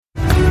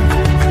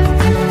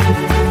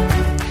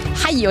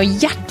Hei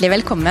og hjertelig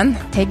velkommen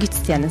til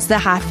gudstjeneste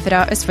her fra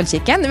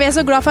Østfoldkirken. Vi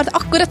så glad for at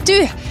akkurat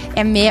du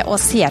med og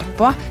ser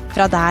på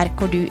fra der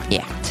hvor du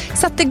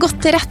Sett deg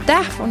godt til rette,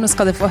 for nå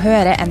skal du få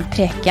høre en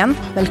preken.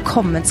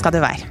 Velkommen skal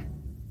du være.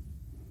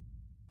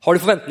 Har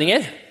du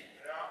forventninger?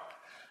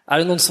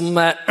 Det noen som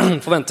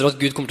forventer at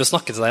Gud kommer til å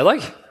snakke til deg i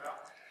dag?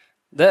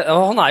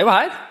 Han jo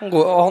her.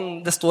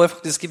 Det står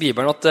faktisk i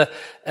Bibelen at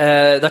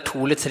der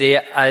 2 eller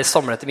 3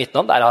 samlet i mitt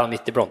navn, der han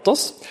midt iblant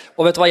oss.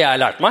 Og vet du hva jeg har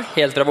lært meg,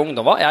 helt fra jeg var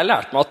ungdom? Jeg har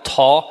lært meg å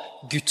ta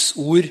Guds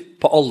ord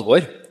på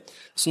alvor.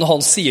 Så når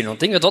han sier noe,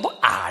 vet du hva,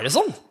 da det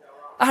sånn.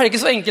 Det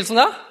ikke så enkelt som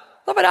det.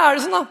 Da bare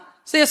det sånn da.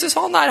 Så Jesus,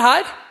 han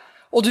her.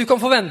 Og du kan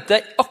forvente,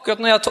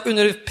 akkurat når jeg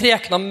under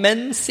prekena,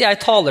 mens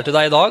jeg taler til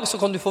deg i dag, så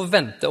kan du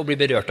forvente å bli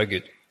berørt av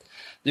Gud.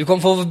 Du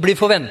kan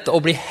forvente å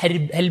bli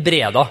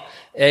helbreda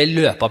i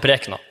løpet av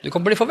prekena. Du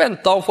kan bli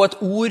forventet å få et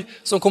ord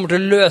som kommer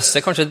til å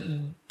løse kanskje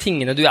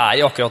tingene du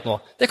i akkurat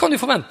nå. Det kan du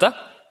forvente.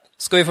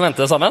 Skal vi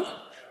forvente det sammen?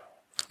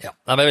 Ja,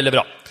 det veldig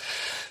bra.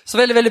 Så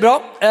veldig, veldig bra.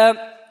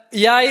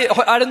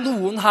 Det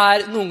noen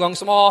her noen gang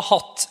som har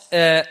hatt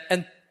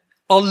en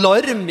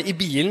alarm i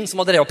bilen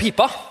som har drevet og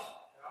pipa?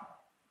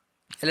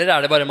 Eller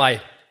det bare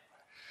meg?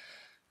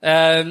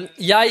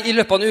 I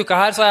løpet av en uke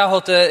her, så har jeg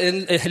hatt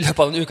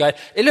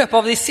I løpet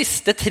av de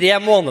siste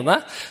 3 månedene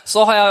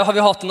så har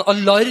vi hatt en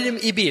alarm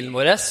i bilen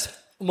vår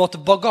om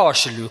at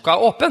bagasjeluka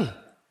åpen.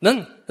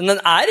 Den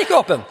ikke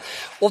åpen.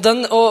 Og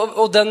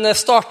den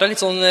startet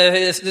litt sånn,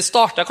 det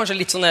startet kanskje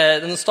litt sånn,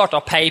 den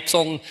startet peip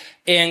sånn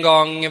en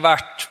gang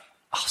hvert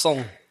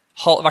 30.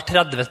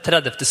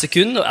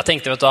 sekund, og jeg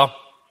tenkte, vet du,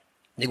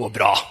 det går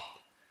bra.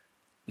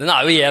 Den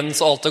jo igjen,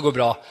 så alt det går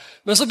bra.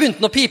 Men så begynte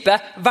den å pipe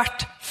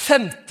hvert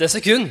 5.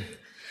 sekund.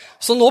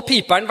 Så nå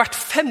piper den hvert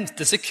 5.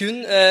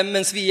 sekund,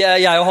 mens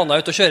jeg og Hanna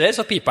ute og kjører,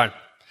 så piper den.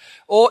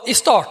 Og i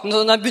starten,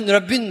 når jeg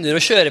begynner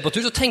å kjøre på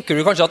tur, så tenker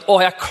du kanskje at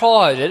jeg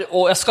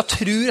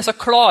skal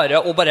klare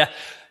å bare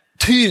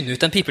tune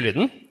ut den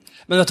pipelyden.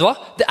 Men vet du hva?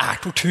 Det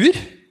tortur.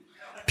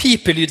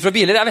 Pipelyd fra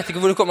biler. Jeg vet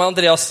ikke hvor det kommer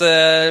Andreas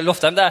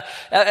Loftheim. Men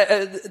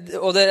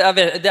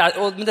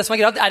det som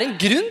greit, det en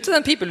grunn til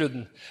den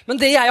pipelyden. Men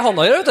det jeg og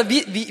Hanna gjør,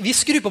 vi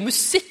skrur på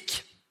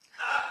musikk.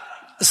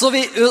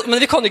 Men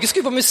vi kan ikke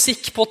skru på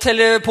musikk på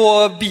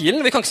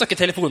bilen. Vi kan ikke snakke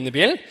telefonen i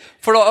bilen.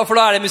 For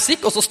da det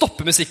musikk, og så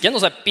stopper musikken,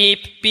 og så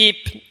pip,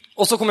 pip,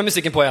 og så kommer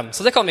musikken på igjen.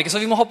 Så det kan vi ikke.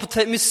 Så vi må ha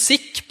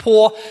musikk på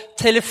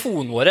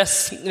telefonen vår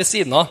ved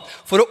siden av,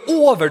 for å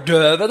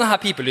overdøve denne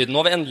pipelyden. Nå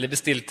har vi endelig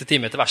bestilt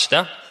time til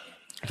verksted.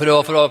 For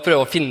å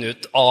prøve å finne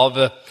ut av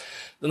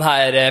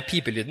denne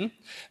pipelyden.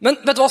 Men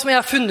vet du hva som jeg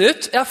har funnet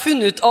ut? Jeg har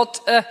funnet ut at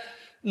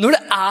når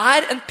det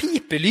en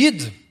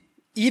pipelyd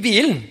i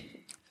bilen,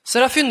 så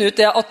har jeg funnet ut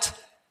det at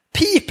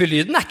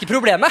pipelyden ikke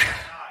problemet.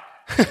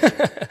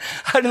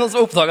 Det noen som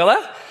har oppdaget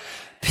det?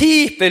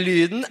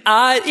 Pipelyden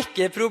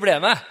ikke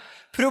problemet.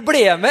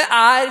 Problemet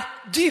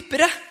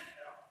dypere.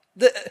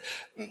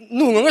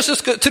 Noen ganger så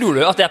tror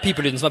du at det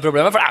pipelyden som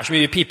problemet, for det så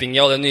mye piping i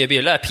alle nye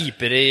biler. Det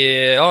piper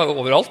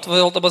overalt,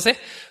 holdt jeg på å si.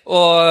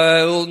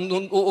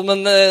 Men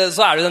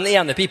så det den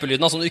ene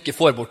pipelyden som du ikke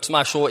får bort, som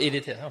så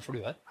irriterende. Ja, for du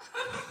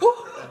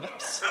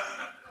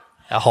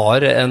Jeg har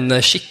en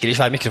skikkelig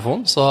svær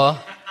mikrofon, så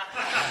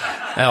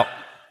ja.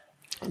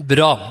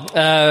 Bra.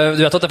 Du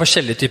vet at det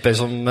forskjellige typer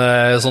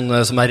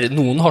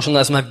noen har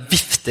sånne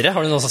viftere. Har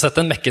du noen som har sett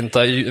en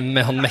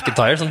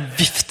McIntyre, sånn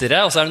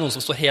viftere, og så det noen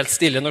som står helt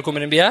stille når det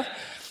kommer en bil,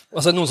 og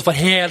så det noen som får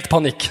helt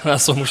panikk. Det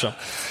så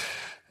morsomt.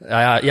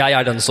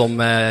 Jeg den som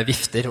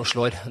vifter og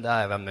slår. Det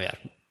hvem vi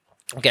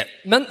Ok,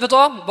 men vet du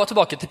hva? Bare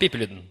tilbake til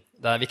pipelyden.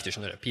 Det viktig,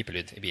 skjønner du,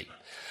 pipelyd i bilen.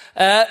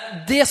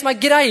 Det som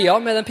greia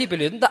med den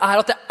pipelyden, det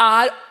at det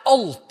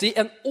alltid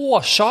en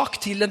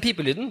årsak til den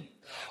pipelyden.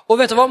 Og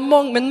vet du hva,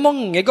 men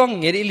mange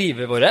ganger i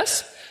livet vårt,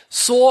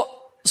 så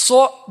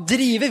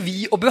driver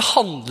vi og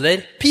behandler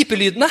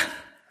pipelydene.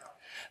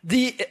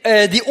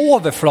 De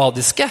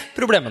overfladiske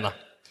problemene.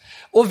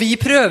 Og vi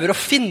prøver å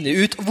finne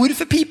ut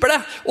hvorfor piper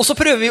det. Og så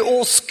prøver vi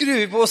å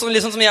skru på,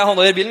 liksom som jeg og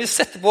Hanna gjør i bilen. Vi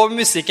setter på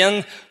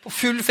musikken på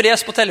full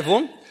fres på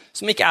telefonen,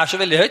 som ikke så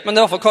veldig høyt, men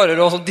det i hvert fall klarer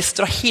å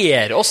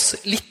distrahere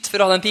oss litt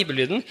fra den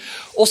pipelyden.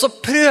 Og så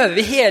prøver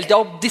vi hele tiden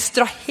å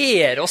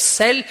distrahere oss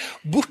selv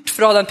bort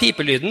fra den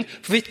pipelyden,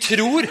 for vi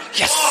tror,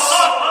 yes!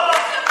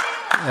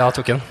 Ja,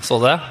 tok den.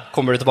 Så det.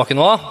 Kommer du tilbake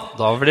nå?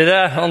 Da blir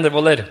det andre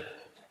boller.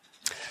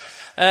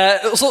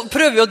 Og så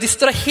prøver vi å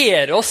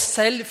distrahere oss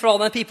selv fra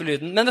den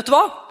pipelyden. Men vet du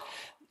hva?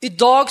 I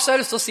dag så har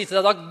jeg lyst til å si til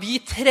deg at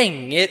vi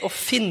trenger å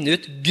finne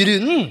ut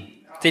grunnen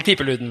til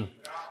pipelyden.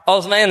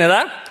 Alle som enig i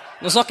det?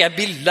 Nå snakker jeg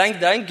bildelengt,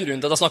 det en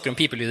grunn til at jeg snakker om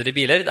pipelyder i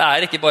biler. Det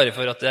ikke bare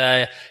for at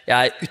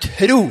jeg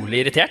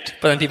utrolig irritert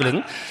på den pipelyden,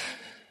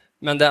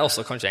 men det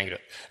også kanskje en grunn.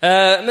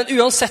 Men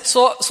uansett,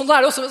 sånn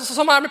det også,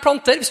 sånn med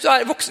planter. Hvis du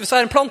voksen, hvis det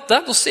en plante,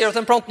 så ser du at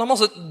den planten har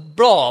masse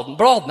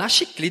bladene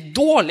skikkelig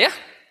dårlige.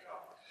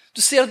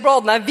 Du ser at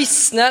bladene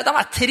visne,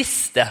 de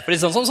triste, for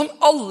sånn som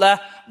alle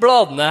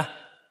bladene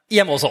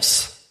hjemme hos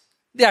oss.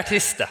 De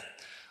triste.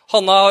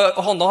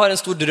 Hanna har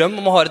en stor drøm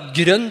om å ha et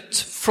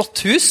grønt,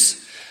 flott hus,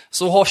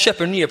 Så hun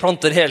kjøper nye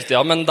planter hele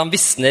tiden, men de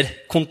visner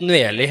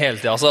kontinuerlig hele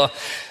tiden. Så.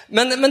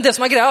 Men det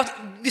som greia er at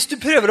hvis du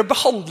prøver å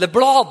behandle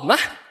bladene,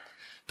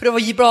 prøve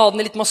å gi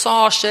bladene litt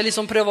massasje,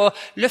 liksom prøve å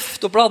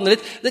løfte opp bladene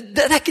litt,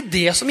 det er ikke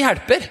det som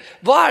hjelper.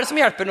 Hva er det som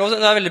hjelper nå?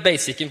 Det er veldig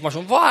basic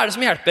informasjon. Hva er det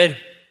som hjelper?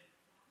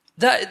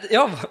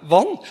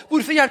 Vann.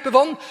 Hvorfor hjelper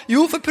vann?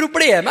 Jo, for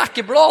problemet er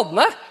ikke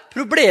bladene.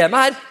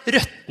 Problemet er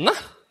røttene.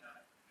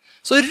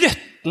 Så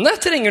røttene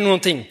trenger noen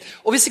ting.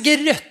 Og hvis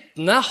ikke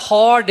røttene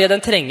har det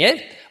den trenger,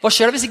 hva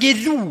skjer da? Hvis ikke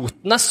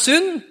roten er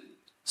sunn,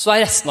 så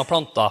er resten av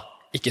planta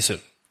ikke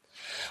sunn.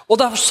 Og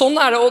sånn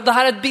er det, og dette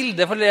er et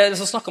bilde for det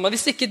som snakker om at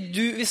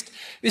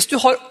hvis du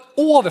har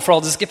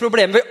overfladiske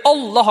problemer, vi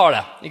alle har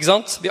det, ikke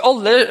sant? Vi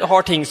alle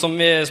har ting som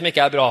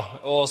ikke er bra,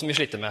 og som vi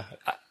sliter med.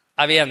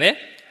 Er vi enige?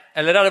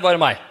 Eller er det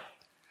bare meg?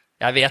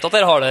 Jeg vet at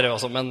dere har det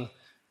også, men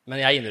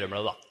jeg innrømmer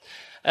det da.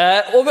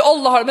 Og vi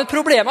alle har det, men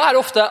problemet er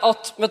ofte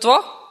at, vet du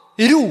hva?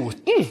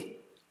 Roten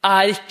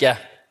er ikke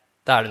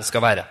der den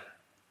skal være.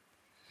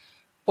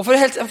 Og for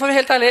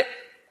helt ærlig,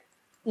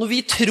 når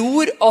vi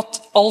tror at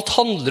alt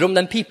handler om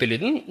den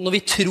pipelyden, når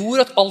vi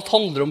tror at alt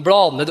handler om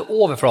bladene, det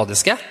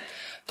overfladiske,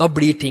 da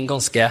blir ting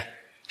ganske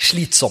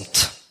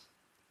slitsomt.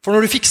 For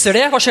når du fikser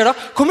det, hva skjer da?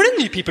 Kommer det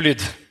en ny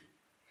pipelyd.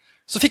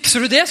 Så fikser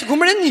du det, så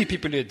kommer det en ny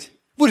pipelyd.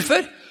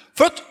 Hvorfor?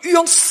 For at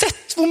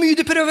uansett hvor mye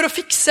du prøver å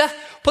fikse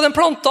på den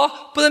planta,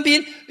 på den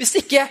bilen, hvis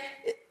ikke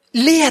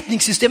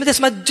ledningssystemet, det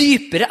som er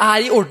dypere,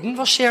 er i orden,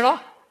 hva skjer da?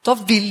 Da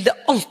vil det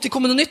alltid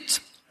komme noe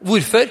nytt.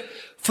 Hvorfor?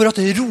 For at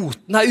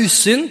roten er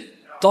usunn,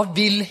 da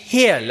vil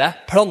hele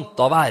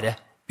planta være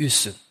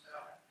usunn.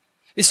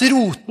 Hvis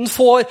roten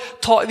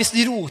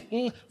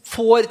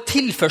får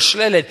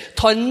tilførsel eller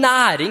tar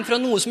næring fra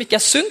noe som ikke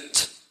er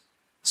sunt,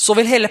 så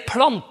vil hele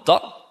planta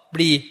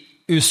bli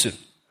usunn.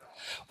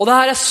 Og det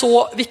her er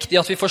så viktig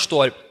at vi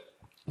forstår.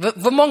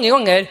 For mange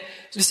ganger,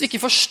 hvis vi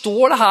ikke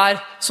forstår det her,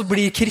 så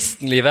blir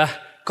kristenlivet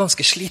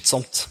ganske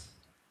slitsomt.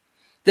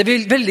 Det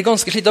blir veldig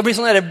ganske slitsomt. Det blir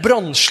sånn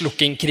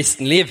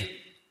brannslukking-kristenliv.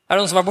 Er det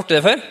noen som har vært borte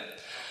det før?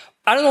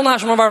 Er det noen her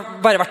som har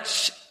bare vært...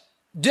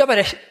 Du er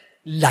bare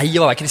lei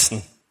av å være kristen.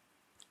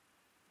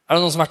 Er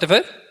det noen som har vært det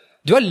før?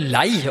 Du er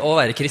lei av å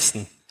være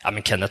kristen. Ja,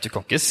 men Kenneth, du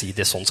kan ikke si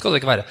det. Sånn skal det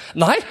ikke være.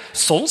 Nei,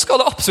 sånn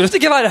skal det absolutt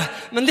ikke være.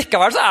 Men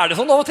likevel så er det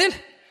sånn av og til.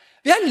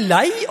 Vi er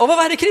lei av å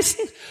være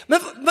kristen.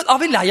 Men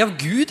er vi lei av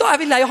Gud da?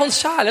 Er vi lei av hans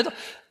kjærlighet da?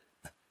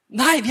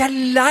 Nei, vi er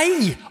lei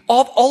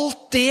av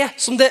alt det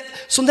som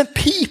den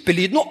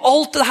pipelyden og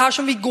alt det her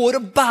som vi går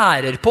og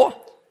bærer på.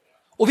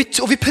 Og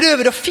vi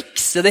prøver å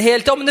fikse det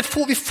hele tiden, men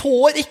vi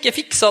får ikke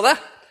fiksa det.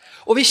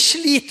 Og vi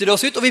sliter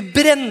oss ut, og vi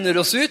brenner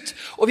oss ut,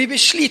 og vi blir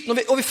sliten,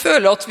 og vi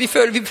føler at vi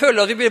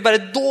blir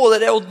bare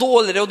dårligere og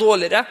dårligere og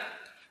dårligere,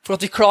 for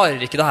at vi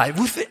klarer ikke det her.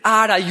 Hvorfor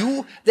er det?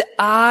 Jo, det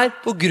er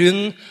på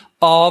grunn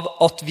av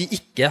at vi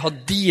ikke har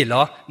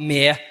dealet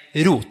med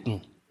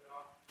roten.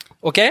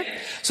 Ok?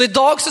 Så i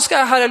dag så skal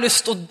jeg ha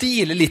lyst til å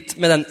deale litt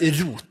med den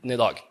roten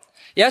i dag.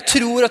 Jeg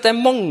tror at det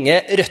er mange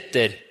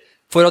røtter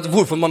for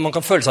hvorfor man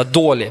kan føle seg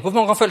dårlig,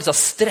 hvorfor man kan føle seg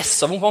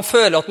stresset, hvorfor man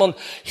føler at man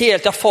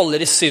helt faller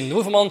i synd,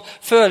 hvorfor man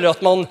føler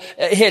at man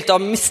helt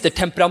mister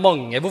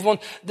temperamentet,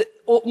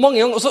 og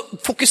mange ganger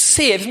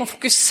hvis man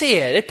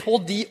fokuserer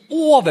på de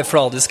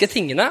overfladiske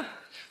tingene,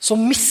 så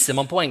misser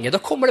man poenget.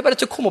 Da kommer det bare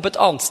til å komme opp et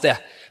annet sted.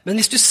 Men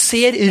hvis du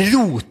ser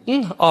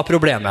roten av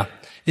problemet,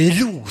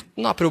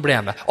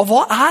 og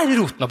hva er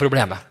roten av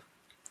problemet?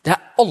 Det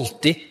er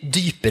alltid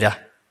dypere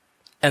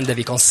enn det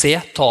vi kan se,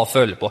 ta og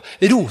føle på.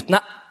 Roten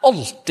er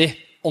alltid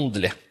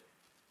åndelig.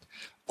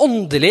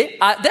 Åndelig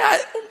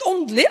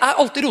er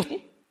alltid roten.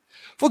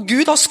 For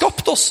Gud har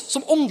skapt oss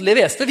som åndelige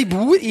vesener. Vi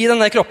bor i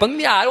denne kroppen,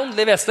 vi er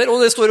åndelige vesener, og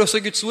det står også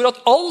i Guds ord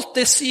at alt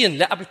det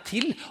synlige er blitt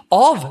til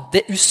av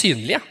det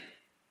usynlige.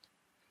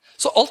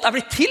 Så alt er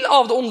blitt til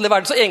av det åndelige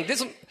verden. Så egentlig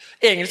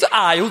så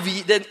er jo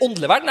den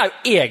åndelige verden er jo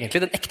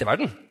egentlig den ekte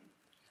verden.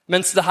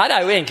 Mens det her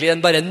er jo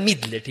egentlig bare en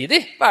midlertidig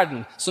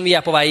verden som vi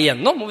er på vei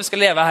igjennom, og vi skal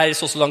leve her i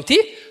så lang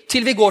tid,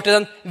 til vi går til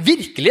den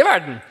virkelige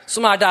verden,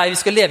 som er der vi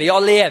skal leve i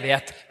all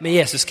evighet med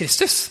Jesus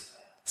Kristus.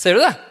 Ser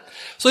du det?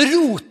 Så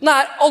roten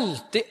er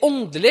alltid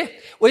åndelig,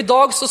 og i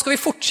dag så skal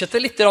vi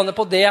fortsette litt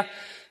på det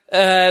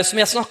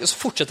som jeg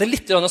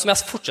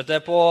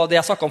fortsetter på det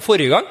jeg snakket om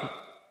forrige gang.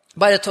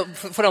 Bare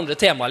forandre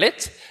temaet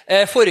litt.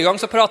 Forrige gang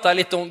så pratet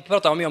jeg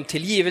mye om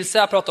tilgivelse,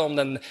 jeg pratet om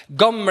den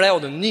gamle og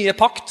den nye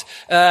pakt,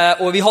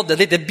 og vi hadde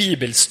et lite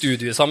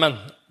bibelstudie sammen.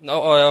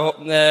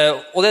 Der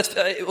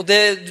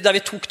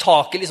vi tok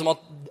tak i liksom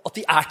at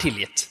de er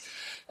tilgitt.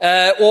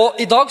 Og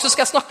i dag så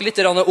skal jeg snakke litt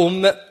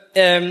om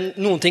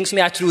noen ting som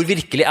jeg tror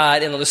virkelig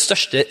er en av de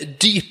største,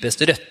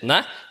 dypeste røttene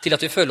til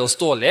at vi føler oss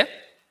dårlige,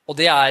 og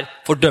det er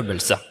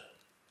fordømmelse.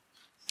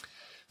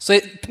 Så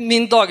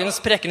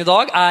dagens preken i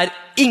dag er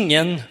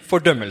ingen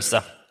fordømmelse.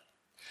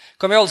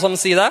 Kan vi alle sammen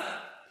si det?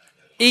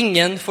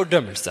 Ingen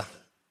fordømmelse.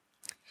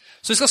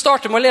 Så vi skal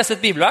starte med å lese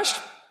et bibelvers.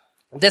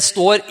 Det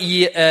står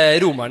i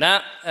Romerne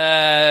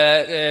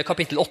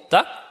kapittel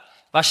 8,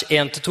 vers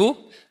 1-2.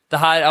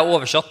 Dette er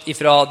oversatt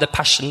fra The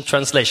Passion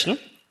Translation.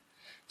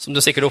 som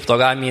du sikkert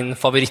oppdaget min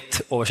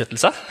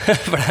favorittoversettelse.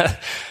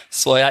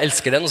 Så jeg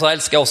elsker den, og så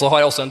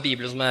har jeg også en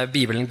bibel som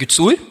Bibelen Guds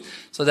ord.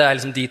 Så det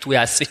liksom de to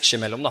jeg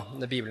switcher mellom, da.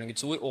 Det Bibelen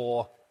Guds ord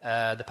og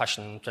The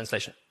Passion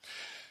Translation.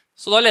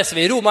 Så da leser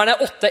vi Romerne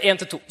 8,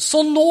 1-2.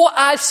 Så nå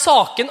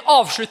saken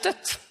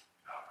avsluttet.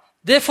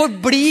 Det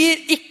forblir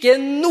ikke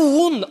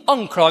noen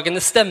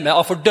anklagende stemme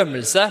av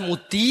fordømmelse mot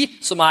de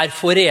som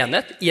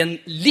forenet i en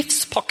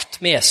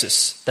livspakt med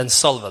Jesus, den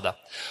salvede.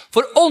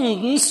 For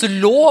åndens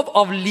lov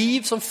av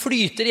liv som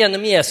flyter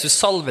gjennom Jesus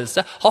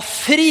salvelse har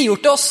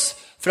frigjort oss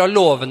fra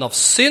loven av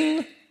synd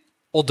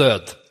og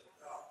død.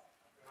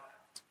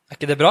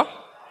 Ikke det bra?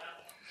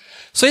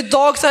 Så i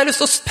dag så har jeg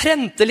lyst til å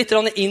prente litt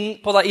inn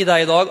på deg i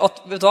deg i dag, at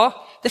vet du hva?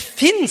 Det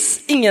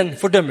finnes ingen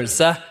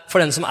fordømmelse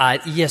for den som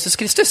i Jesus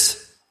Kristus.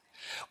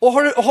 Og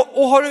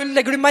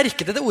legger du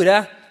merke til det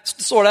ordet,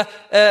 så står det,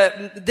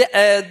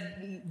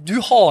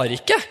 du har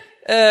ikke,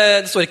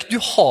 det står ikke, du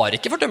har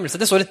ikke fordømmelse,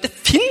 det står det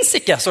finnes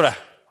ikke, står det.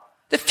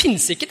 Det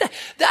finnes ikke det,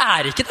 det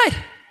ikke der.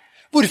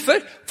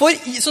 Hvorfor? For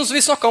sånn som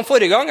vi snakket om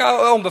forrige gang,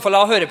 jeg anbefaler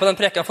deg å høre på den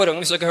preken forrige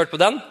gang hvis du ikke har hørt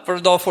på den, for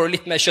da får du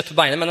litt mer kjøtt på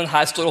beinet, men den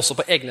her står også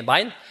på egne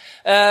bein.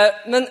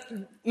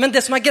 Men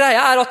det som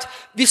greia at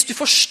hvis du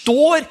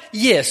forstår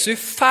Jesu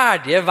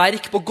ferdige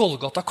verk på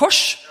Golgata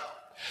kors,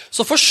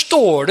 så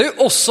forstår du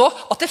også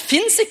at det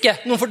finnes ikke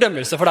noen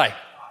fordømmelse for deg.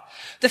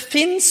 Det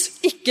finnes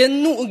ikke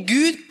noe,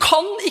 Gud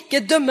kan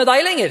ikke dømme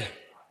deg lenger.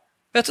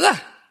 Vet du det?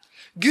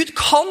 Gud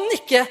kan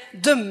ikke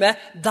dømme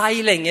deg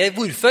lenger.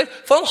 Hvorfor?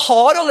 For han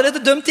har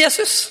allerede dømt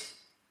Jesus.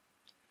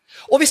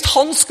 Og hvis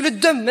han skulle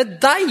dømme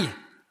deg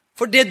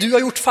for det du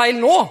har gjort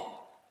feil nå,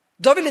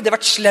 da ville det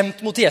vært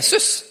slemt mot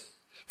Jesus.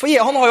 For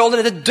han har jo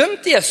allerede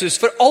dømt Jesus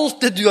for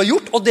alt det du har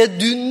gjort, og det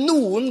du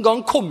noen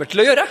gang kommer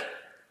til å gjøre.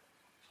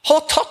 Han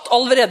har tatt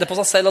allerede på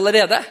seg selv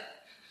allerede.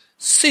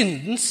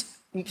 Synden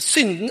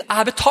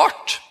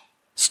betalt.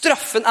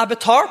 Straffen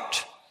betalt.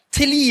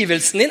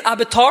 Tilgivelsen din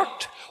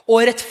betalt.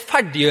 Og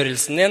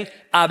rettferdiggjørelsen din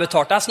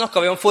betalt. Der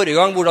snakket vi om forrige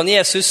gang hvordan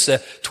Jesus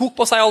tok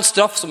på seg all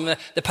straff som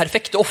det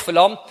perfekte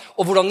offerlam,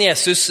 og hvordan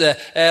Jesus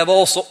var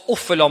også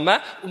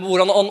offerlammet, og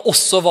hvordan han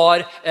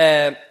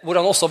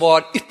også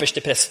var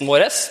ypperste presten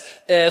vår,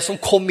 som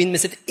kom inn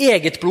med sitt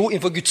eget blod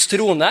innenfor Guds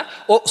trone,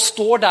 og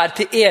står der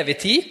til evig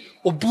tid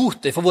og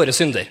boter for våre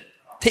synder.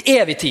 Til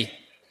evig tid.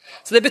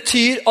 Så det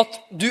betyr at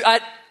du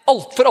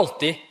for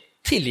alltid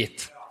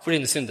tilgitt for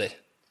dine synder.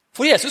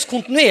 For Jesus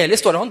kontinuerlig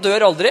står der, han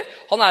dør aldri,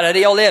 han her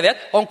i all evighet,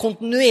 og han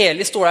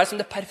kontinuerlig står der som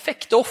det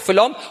perfekte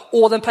offerlam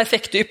og den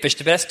perfekte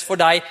ypperste prest for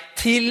deg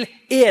til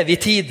evig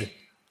tid.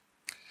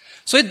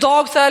 Så i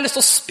dag så har jeg lyst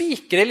til å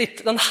spikre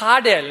litt denne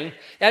delen.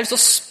 Jeg har lyst til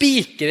å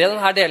spikre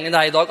denne delen i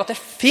deg i dag, at det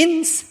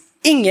finnes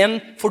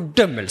ingen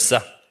fordømmelse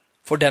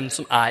for dem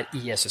som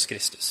i Jesus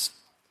Kristus.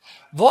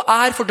 Hva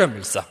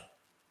fordømmelse?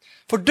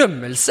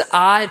 Fordømmelse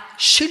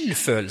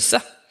skyldfølelse.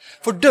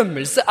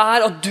 Fordømmelse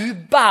at du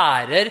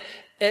bærer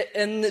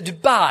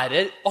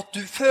at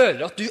du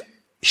føler at du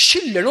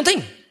skylder noen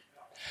ting.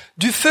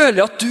 Du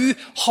føler at du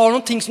har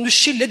noen ting som du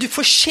skylder. Du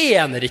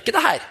fortjener ikke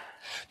det her.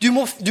 Du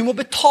må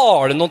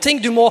betale noen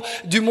ting. Du må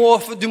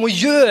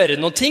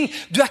gjøre noen ting.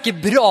 Du ikke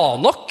bra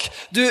nok.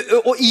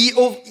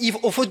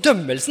 Og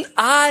fordømmelsen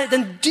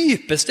den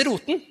dypeste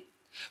roten.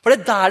 For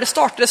det der det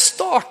starter. Det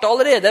startet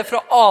allerede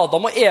fra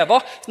Adam og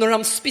Eva. Når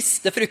de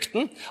spiste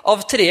frukten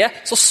av treet,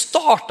 så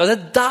startet det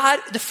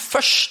der. Det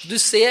første du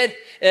ser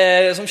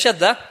som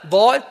skjedde,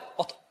 var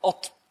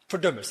at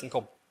fordømmelsen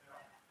kom.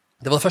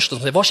 Det var det første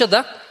som skjedde. Hva skjedde?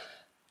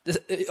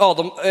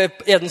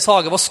 Edens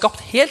hage var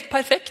skapt helt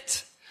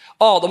perfekt.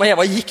 Adam og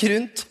Eva gikk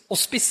rundt og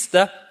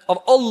spiste av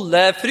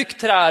alle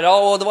frukttrær,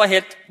 og det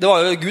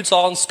var jo Gud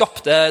sa han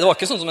skapte. Det var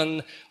ikke sånn som en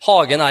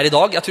hagen i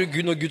dag. Jeg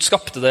tror når Gud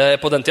skapte det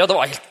på den tida, det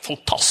var helt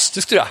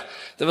fantastisk, tror jeg.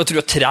 Det var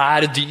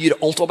trær, dyr,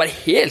 alt var bare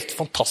helt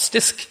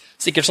fantastisk.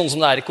 Sikkert sånn som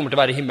det kommer til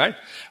å være i himmelen.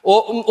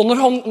 Og når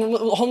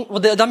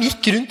de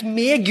gikk rundt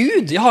med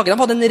Gud i hagen, de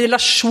hadde en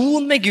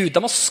relasjon med Gud.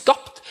 De var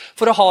skapt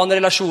for å ha en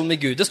relasjon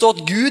med Gud. Det står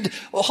at Gud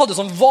hadde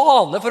sånn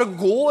vane for å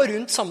gå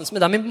rundt sammen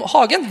med dem i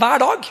hagen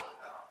hver dag.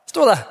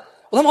 Står det.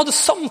 Og de hadde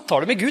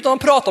samtaler med Gud, og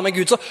de pratet med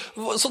Gud.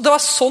 Så det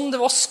var sånn det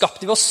var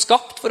skapt. De var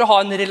skapt for å ha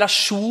en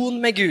relasjon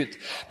med Gud.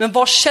 Men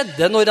hva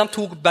skjedde når de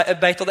tok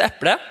beit av det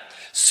eplet?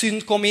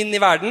 Synd kom inn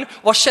i verden.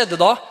 Hva skjedde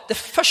da? Det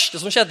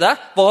første som skjedde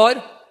var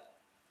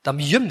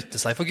de gjemte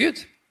seg for Gud.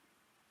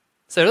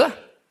 Ser du det?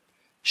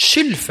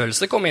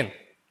 Skyldfølelse kom inn.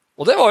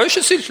 Og det var jo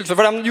ikke skyldfølelse,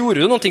 for de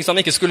gjorde jo noen ting som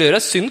de ikke skulle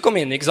gjøre. Synd kom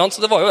inn, ikke sant?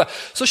 Så det var jo det.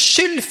 Så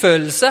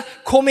skyldfølelse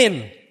kom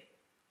inn.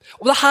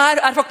 Og det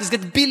her faktisk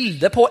et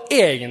bilde på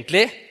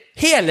egentlig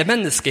hele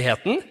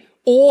menneskeheten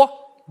og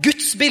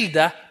Guds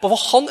bilde på hva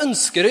han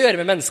ønsker å gjøre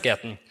med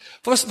menneskeheten.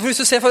 For hvis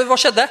du ser, hva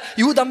skjedde?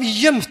 Jo, de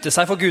gjemte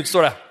seg for Gud,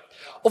 står det.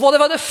 Og hva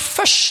det var det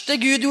første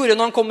Gud gjorde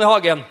når han kom i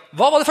hagen?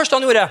 Hva var det første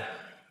han gjorde?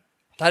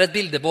 Det er et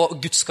bilde på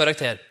Guds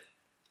karakter.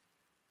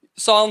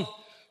 Sa han,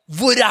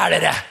 hvor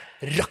dere,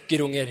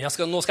 rakkerunger? Nå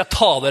skal jeg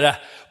ta dere.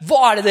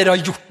 Hva det dere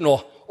har gjort nå?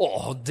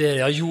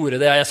 Dere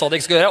gjorde det jeg sa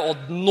dere skulle gjøre, og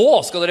nå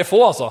skal dere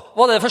få, altså.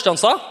 Hva det første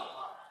han sa?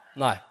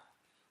 Nei.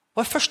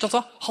 Hva det første han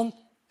sa? Han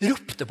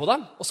ropte på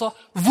dem og sa,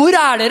 «Hvor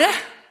er dere?»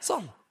 sa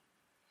han.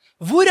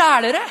 «Hvor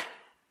er dere?»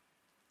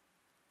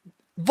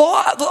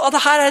 Dette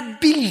er et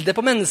bilde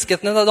på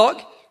menneskene i dag.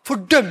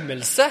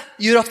 Fordømmelse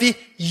gjør at vi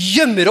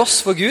gjemmer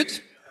oss for Gud.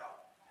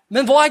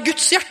 Men hva er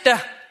Guds hjerte?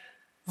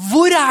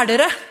 Hvor er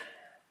dere?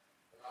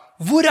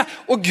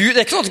 Og Gud,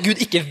 det er ikke sånn at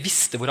Gud ikke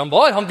visste hvor han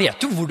var. Han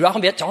vet jo hvor du er.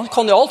 Han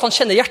kan jo alt. Han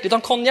kjenner hjertet ditt.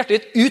 Han kan hjertet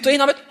ditt ut og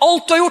inn. Han vet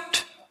alt du har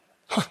gjort.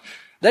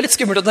 Det er litt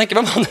skummelt å tenke,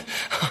 men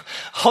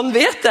han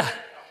vet det.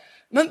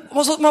 Men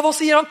hva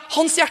sier han?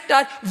 Hans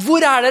hjerte er,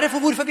 hvor er dere?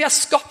 For hvorfor vi er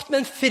skapt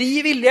med en fri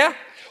vilje.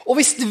 Og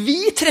hvis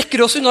vi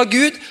trekker oss unna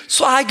Gud,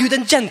 så er Gud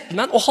en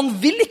gentleman, og han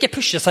vil ikke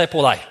pushe seg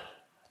på deg.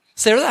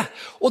 Ser du det?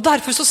 Og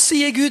derfor så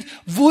sier Gud,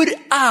 hvor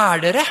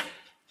er dere?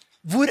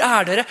 Hvor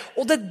er dere?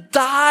 Og det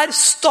der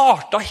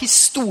startet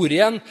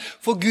historien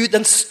for Gud,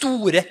 den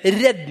store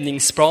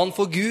redningsplanen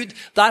for Gud,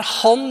 der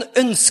han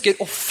ønsker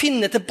å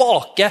finne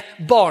tilbake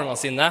barna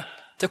sine,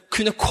 til å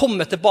kunne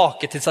komme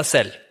tilbake til seg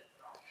selv.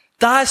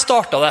 Der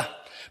startet det.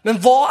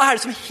 Men hva er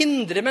det som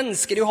hindrer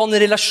mennesker i å ha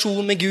en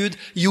relasjon med Gud?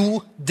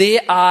 Jo,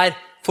 det er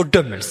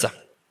fordømmelse.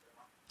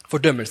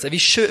 Fordømmelse. Vi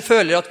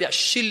føler at vi er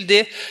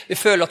skyldige, vi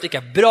føler at vi ikke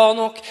er bra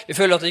nok, vi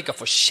føler at vi ikke har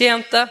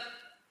fortjent det.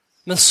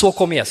 Men så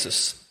kom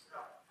Jesus.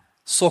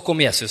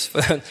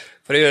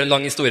 For å gjøre en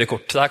lang historie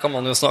kort. Der kan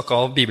man jo snakke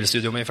av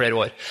bibelstudium i flere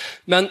år.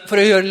 Men for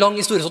å gjøre en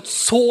lang historie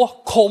så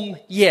kom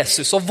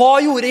Jesus. Og hva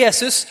gjorde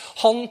Jesus?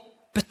 Han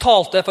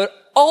betalte for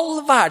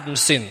all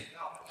verdens synd.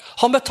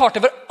 Han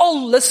betalte for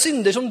alle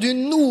synder som du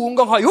noen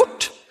gang har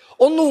gjort,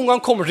 og noen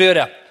gang kommer til å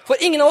gjøre.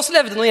 For ingen av oss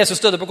levde når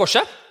Jesus døde på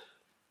korset.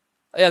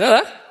 Er du enig i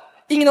det?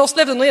 Ingen av oss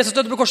levde når Jesus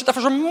døde på korset,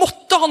 derfor så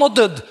måtte han ha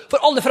dødd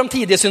for alle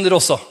fremtidige synder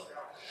også.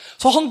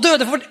 Så han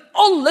døde for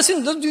alle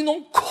synder du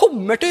noen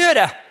kommer til å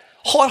gjøre,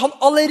 har han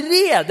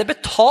allerede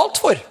betalt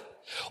for.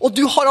 Og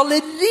du har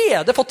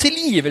allerede fått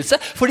tilgivelse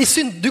for de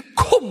synder du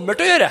kommer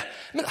til å gjøre.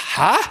 Men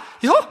hæ?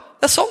 Ja,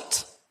 det er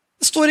sant.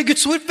 Det står i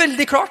Guds ord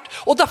veldig klart.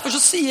 Og derfor så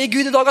sier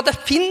Gud i dag at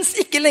det finnes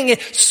ikke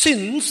lenger.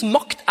 Syndens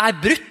makt er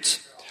brutt.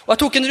 Og jeg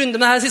tok en runde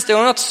med det her siste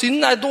gang, at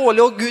synd er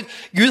dårlig, og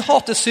Gud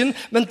hater synd,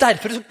 men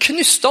derfor så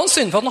knuste han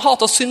synd, for han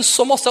hatet synd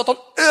så masse at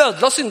han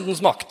ødela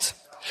syndens makt.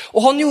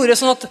 Og han gjorde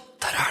sånn at,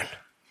 der er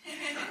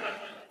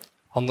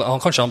han.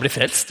 Kanskje han blir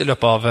frelst i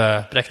løpet av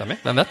prekena mi,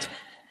 hvem vet?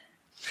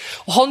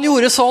 Og han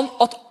gjorde sånn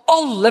at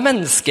alle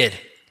mennesker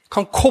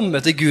kan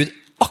komme til Gud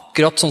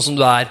akkurat sånn som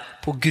du er,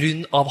 på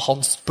grunn av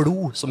hans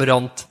blod som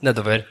rant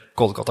nedover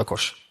Golgata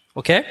kors.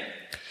 Ok?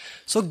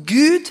 Så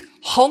Gud,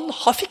 han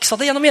har fikset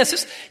det gjennom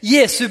Jesus.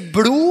 Jesu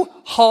blod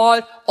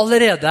har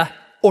allerede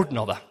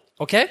ordnet det.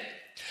 Ok?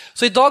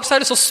 Så i dag så har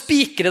jeg lyst til å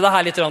spikre det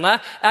her litt. Jeg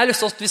har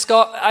lyst til at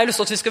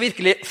vi skal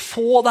virkelig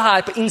få det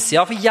her på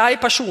innsida, for jeg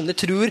personlig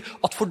tror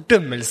at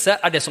fordømmelse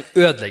er det som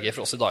ødelegger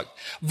for oss i dag.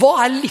 Hva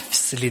er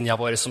livslinja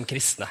våre som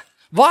kristne?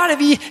 Hva er det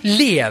vi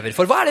lever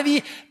for? Hva er det vi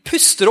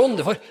puster og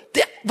ånder for?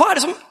 Hva er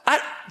det som er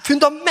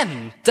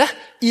fundamentet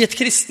i et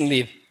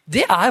kristenliv?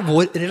 Det er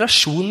vår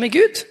relasjon med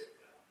Gud.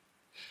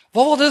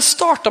 Hva var det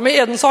startet med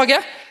i Edens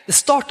hage? Det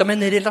startet med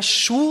en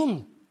relasjon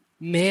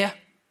med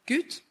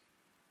Gud.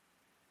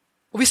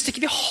 Og hvis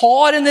ikke vi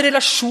har en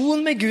relasjon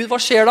med Gud, hva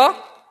skjer da?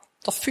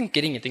 Da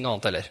funker ingenting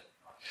annet heller.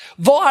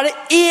 Hva er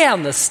det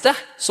eneste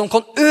som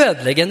kan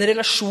ødelegge en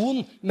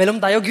relasjon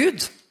mellom deg og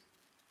Gud?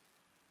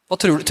 Hva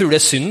tror du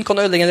det synd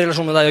kan ødelegge en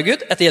relasjon med deg og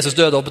Gud? Etter Jesus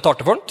døde og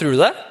betalte for den? Tror du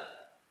det?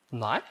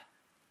 Nei.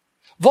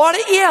 Hva er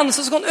det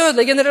eneste som kan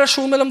ødelegge en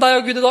relasjon mellom deg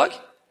og Gud i dag?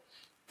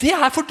 Det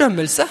er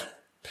fordømmelse.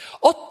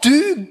 At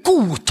du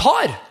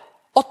godtar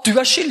at du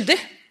er skyldig.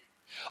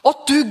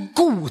 At du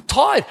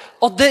godtar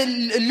at det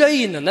er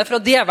løgnene fra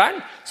djevelen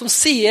som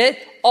sier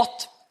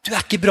at du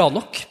er ikke bra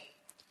nok.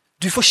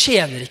 Du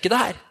fortjener ikke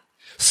det her.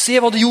 Se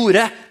hva du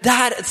gjorde.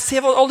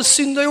 Se hva alle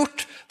synd du har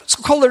gjort.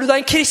 Så kaller du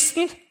deg en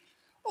kristen.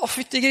 Å,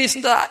 fytti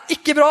grisen, det er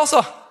ikke bra, altså.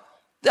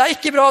 Det er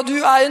ikke bra, du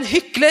er en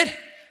hykler.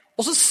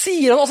 Og så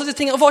sier han altså de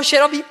tingene, og hva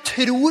skjer da? Vi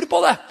tror på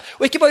det.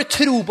 Og ikke bare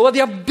tror på det,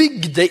 vi har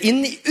bygd det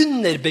inn i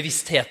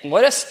underbevisstheten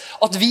vår,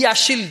 at vi er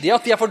skyldige,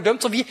 at vi er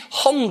fordømt, så vi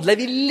handler,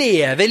 vi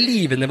lever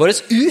livene våre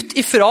ut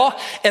ifra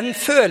en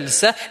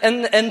følelse,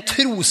 en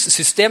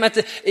trossystem,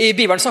 i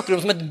Bibelen snakker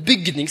om som et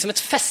bygning, som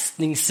et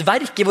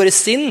festningsverk i våre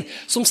sinn,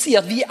 som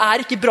sier at vi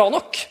er ikke bra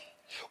nok.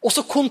 Og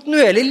så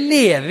kontinuerlig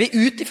lever vi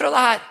ut ifra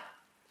det her.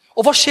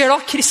 Og hva skjer da?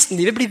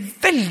 Kristenlivet blir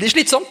veldig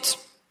slitsomt.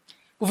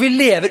 Og vi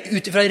lever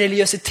ut fra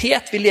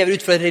religiøsitet, vi lever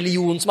ut fra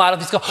religion som er at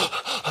vi skal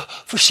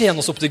fortjene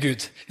oss opp til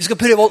Gud. Vi skal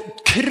prøve å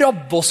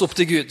krabbe oss opp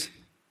til Gud.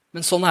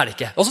 Men sånn er det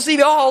ikke. Og så sier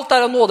vi, ja, alt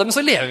er av nåde, men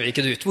så lever vi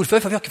ikke det ut. Hvorfor?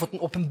 For vi har ikke fått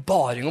en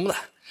åpenbaring om det.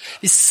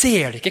 Vi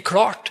ser det ikke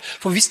klart.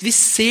 For hvis vi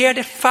ser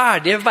det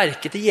ferdige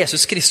verket til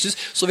Jesus Kristus,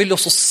 så vil vi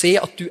også se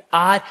at du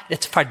er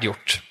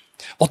rettferdiggjort.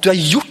 At du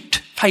er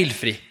gjort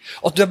feilfri.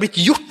 At du er blitt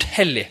gjort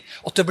hellig.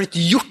 At du er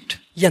blitt gjort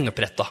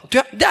gjenopprettet.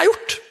 Det er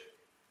gjort.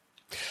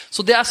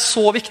 Så det er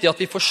så viktig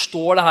at vi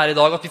forstår det her i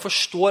dag, at vi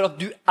forstår at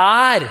du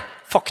er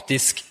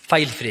faktisk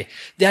feilfri.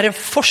 Det er en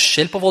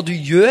forskjell på hva du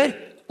gjør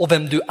og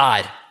hvem du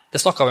er.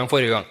 Det snakket vi om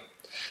forrige gang.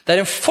 Det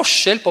er en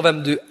forskjell på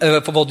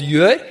hva du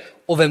gjør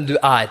og hvem du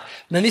er.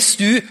 Men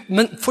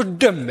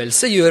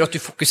fordømmelse gjør at du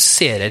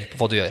fokuserer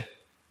på hva du gjør.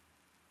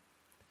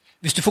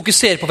 Hvis du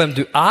fokuserer på hvem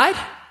du er,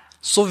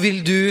 så vil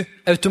du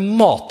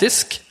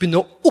automatisk begynne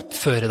å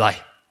oppføre deg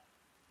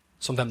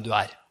som hvem du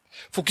er.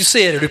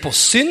 Fokuserer du på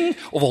synd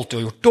og alt du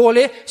har gjort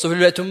dårlig, så vil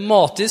du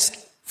automatisk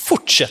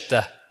fortsette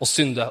å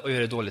synde og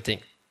gjøre dårlige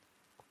ting.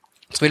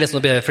 Skal vi lese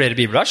noen flere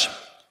bibelvers?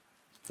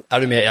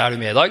 Er du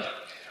med i dag?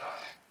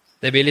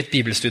 Det blir litt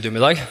bibelstudium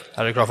i dag.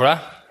 Er dere klar for det?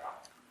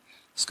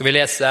 Skal vi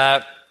lese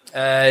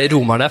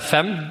Romerne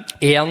 5,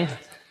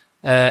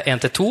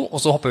 1-2, og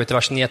så hopper vi til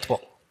vers 9 etterpå.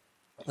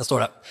 Det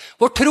står det.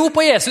 Vår tro på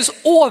Jesus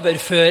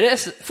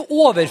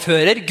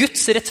overfører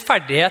Guds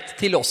rettferdighet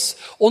til oss,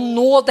 og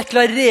nå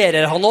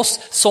deklarerer han oss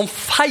som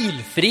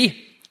feilfri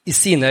i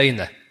sine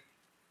øyne.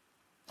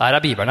 Der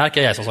er Bibelen, her er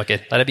ikke jeg som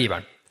snakker, der er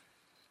Bibelen.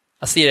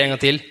 Jeg sier det en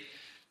gang til.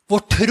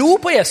 Vår tro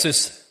på Jesus,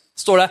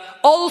 står det.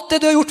 Alt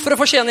det du har gjort for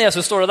å fortjene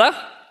Jesus, står det det?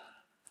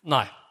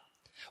 Nei.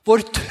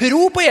 Vår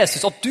tro på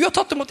Jesus, at du har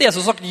tatt imot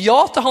Jesus og sagt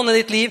ja til han i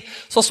ditt liv,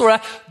 så står det,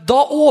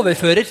 da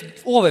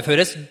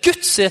overføres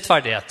Guds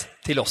rettferdighet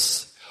til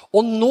oss.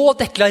 Og nå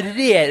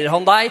deklarerer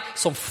han deg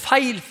som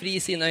feilfri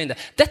i sine øyne.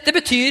 Dette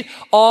betyr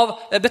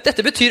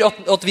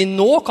at vi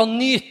nå kan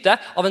nyte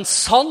av en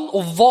sann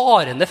og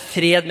varende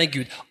fred med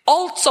Gud.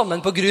 Alt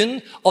sammen på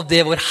grunn av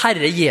det vår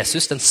Herre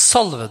Jesus, den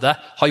salvede,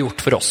 har gjort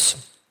for oss.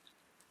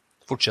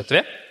 Fortsetter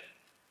vi.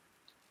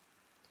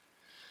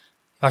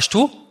 Vers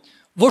 2.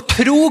 Vår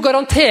tro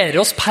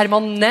garanterer oss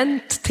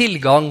permanent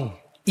tilgang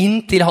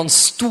inn til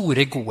hans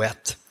store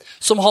godhet,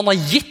 som han har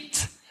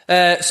gitt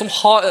som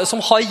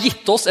har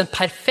gitt oss en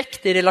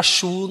perfekt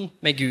relasjon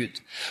med Gud.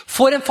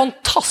 For en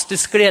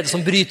fantastisk glede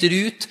som bryter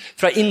ut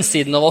fra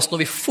innsiden av oss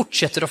når vi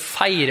fortsetter å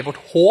feire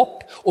vårt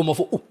håp om å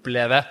få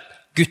oppleve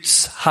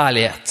Guds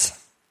herlighet.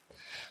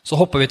 Så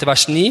hopper vi til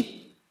vers 9.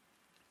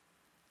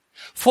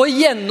 For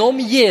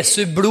gjennom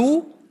Jesu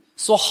blod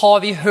så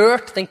har vi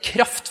hørt den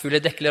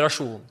kraftfulle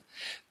deklarasjonen.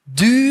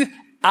 Du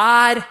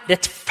er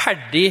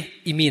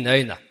rettferdig i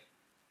mine øyne.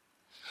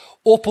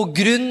 Og på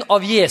grunn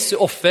av Jesu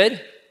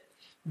offer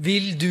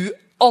vil du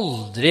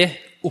aldri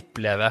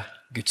oppleve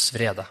Guds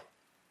vrede.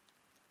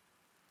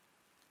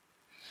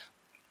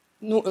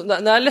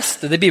 Når jeg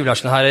leste de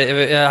bibelversene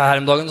her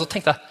om dagen, så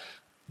tenkte jeg,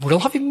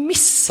 hvordan har vi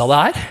misset det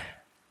her?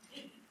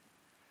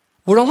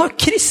 Hvordan har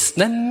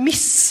kristne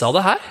misset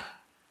det her?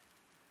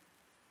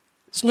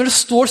 Så når det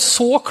står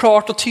så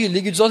klart og tydelig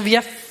i Gud, så at vi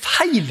er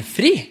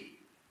feilfri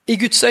i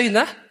Guds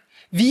øyne,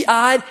 vi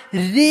er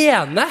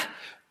rene,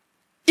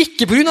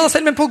 ikke på grunn av deg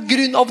selv, men på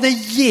grunn av det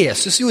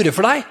Jesus gjorde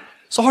for deg,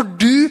 så har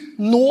du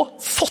nå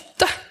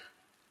fått det.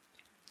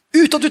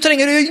 Uten at du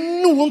trenger å gjøre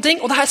noen ting,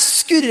 og det her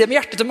skurrer med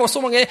hjertet til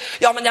så mange,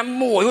 ja, men jeg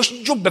må jo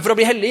jobbe for å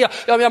bli hellig,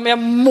 ja, men jeg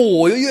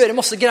må jo gjøre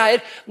masse greier.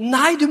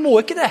 Nei, du må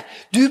ikke det.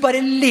 Du bare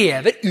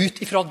lever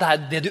ut ifra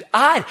det du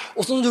er.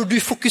 Og så når du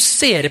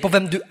fokuserer på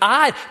hvem du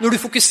er, når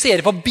du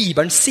fokuserer på hva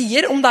Bibelen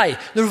sier om deg,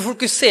 når du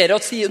fokuserer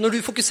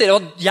på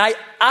at jeg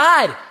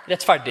er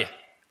rettferdig,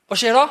 hva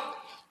skjer da?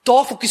 Da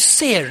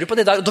fokuserer du på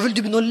det der, og da vil du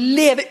begynne å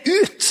leve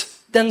ut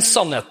den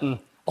sannheten,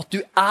 at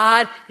du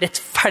er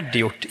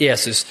rettferdiggjort i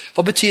Jesus.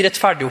 Hva betyr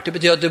rettferdiggjort? Det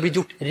betyr at du har blitt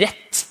gjort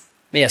rett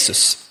med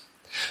Jesus.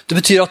 Det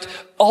betyr at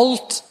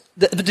alt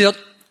det du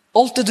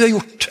har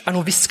gjort er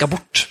nå visket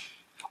bort.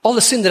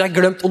 Alle synder er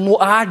glemt, og nå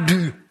er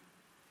du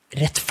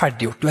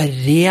rettferdiggjort. Du er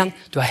ren,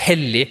 du er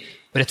hellig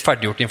og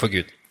rettferdiggjort innenfor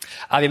Gud.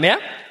 Er vi med?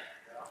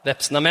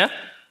 Vepsen er med?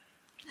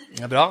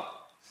 Det er bra.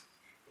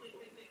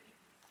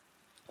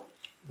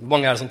 Hvor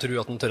mange er det som tror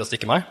at den tør å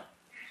stikke meg?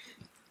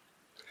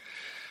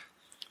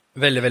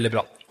 Veldig, veldig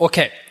bra. Ok,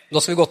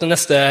 da skal vi gå til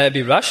neste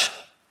bibelvers.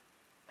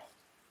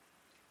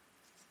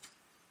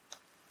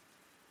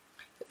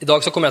 I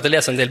dag så kommer jeg til å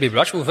lese en del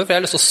bibelvers. Hvorfor? For jeg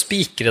har lyst til å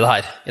spikre det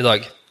her i dag.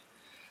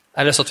 Jeg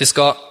har lyst til at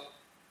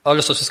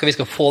vi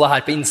skal få det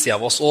her på innsiden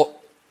av oss. Og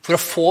for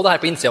å få det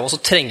her på innsiden av oss,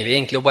 så trenger vi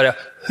egentlig å bare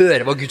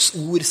høre hva Guds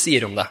ord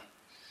sier om det.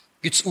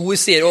 Guds ord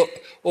sier,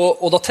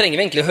 og da trenger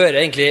vi egentlig å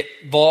høre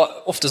hva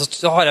ofte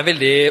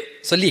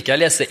så liker jeg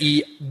å lese i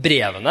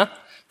brevene.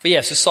 For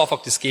Jesus sa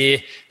faktisk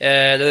jeg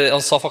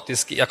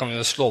kan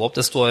jo slå det opp,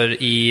 det står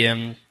i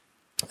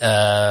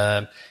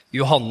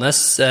Johannes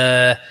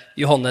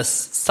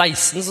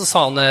 16, så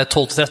sa han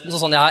 12-13, så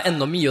sa han, jeg har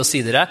enda mye å si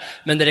dere,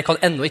 men dere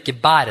kan enda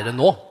ikke bære det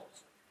nå.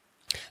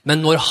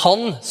 Men når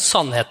han,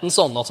 sannhetens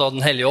ånd, altså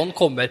den hellige ånd,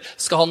 kommer,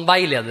 skal han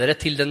veilede dere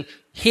til den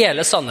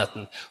hele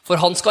sannheten. For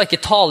han skal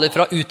ikke tale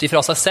ut ifra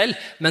seg selv,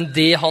 men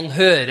det han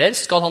hører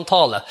skal han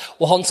tale.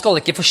 Og han skal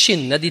ikke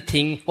forkynne de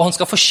ting, og han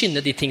skal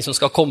forkynne de ting som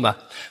skal komme.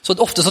 Så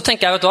ofte så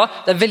tenker jeg, vet du hva,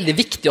 det er veldig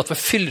viktig at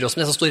vi fyller oss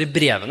med det som står i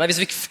brevene.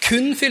 Hvis vi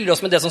kun fyller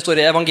oss med det som står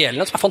i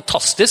evangeliene, som er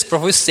fantastisk, for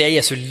da får vi se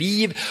Jesu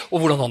liv,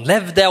 og hvordan han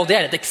levde, og det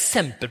er et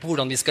eksempel på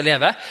hvordan vi skal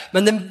leve.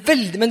 Men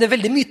det er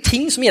veldig mye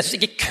ting som Jesus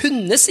ikke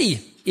kunne si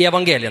i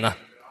evangeliene,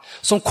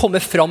 som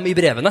kommer fram i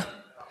brevene.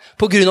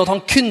 På grunn av at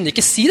han kunne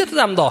ikke si det til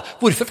dem da.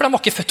 Hvorfor? For de var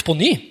ikke født på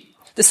ny.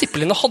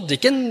 Disiplene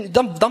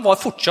de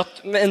var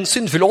fortsatt med en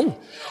syndfull ånd.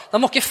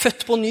 De var ikke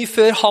født på ny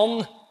før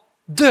han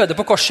døde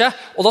på korset.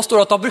 Og da står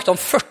det at da brukte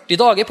han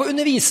 40 dager på å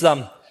undervise dem.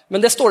 Men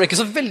det står det ikke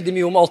så veldig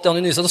mye om alt det han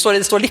i Nysa.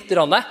 Det står litt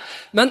rann.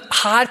 Men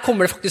her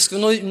kommer det faktisk,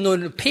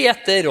 når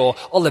Peter og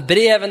alle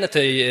brevene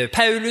til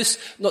Paulus,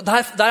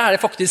 der er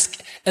det faktisk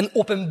en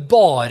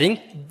åpenbaring,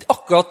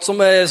 akkurat som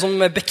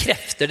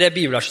bekrefter det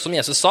bibelverset som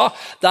Jesus sa.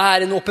 Det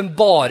er en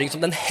åpenbaring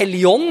som den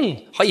hellige ånd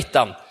har gitt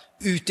dem,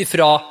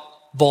 utifra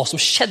hva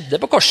som skjedde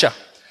på korset.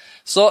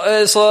 Så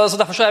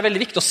derfor så er det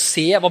veldig viktig å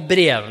se hva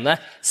brevene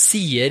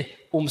sier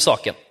om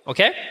saken.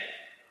 Ok?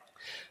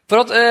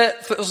 Så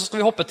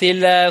skal vi hopper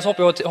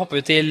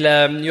vi til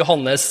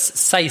Johannes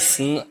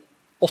 16,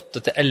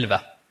 8-11.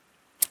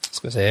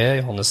 Skal vi se,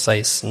 Johannes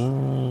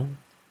 16,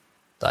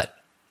 der.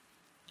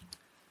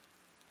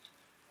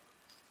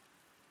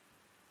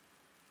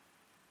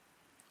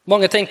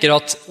 Mange tenker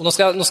at, og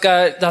her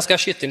skal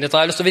jeg skyte inn litt, jeg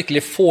har lyst til å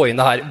virkelig få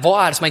inn det her. Hva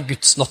er det som er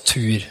Guds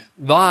natur?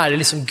 Hva er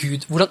det liksom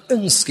Gud, hvordan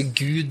ønsker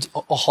Gud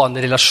å ha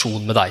en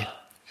relasjon med deg?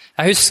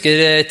 Jeg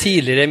husker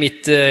tidligere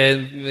mitt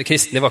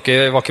kristne, var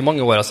ikke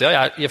mange år siden.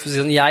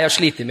 Jeg har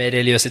slitt med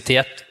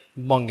religiøsitet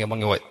mange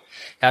år.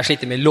 Jeg har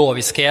slitt med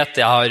loviskhet.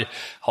 Jeg har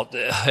hatt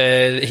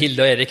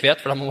Hilde og Erik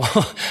vet, for jeg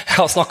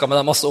har snakket med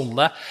dem masse om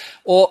det.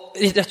 Og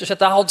rett og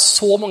slett, jeg har hatt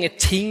så mange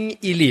ting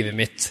i livet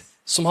mitt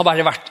som har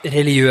bare vært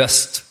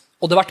religiøst.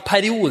 Og det har vært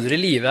perioder i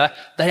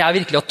livet der jeg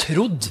virkelig har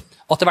trodd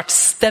at det har vært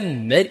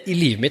stemmer i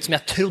livet mitt som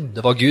jeg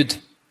trodde var Gud.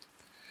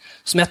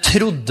 Som jeg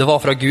trodde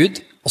var fra Gud,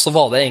 og så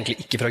var det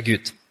egentlig ikke fra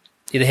Gud.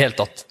 I det hele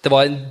tatt. Det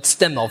var en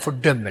stemme av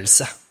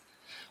fordømmelse.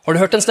 Har du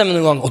hørt den stemmen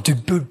noen gang? Og du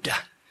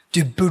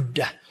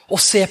burde.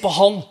 Og se på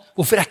han,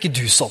 hvorfor er ikke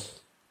du sånn?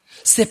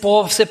 Se på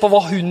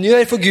hva hun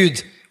gjør for Gud,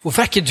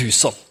 hvorfor er ikke du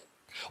sånn?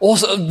 Og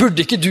så,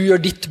 burde ikke du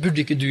gjøre ditt,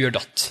 burde ikke du gjøre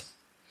datt?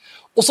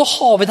 Og så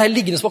har vi det her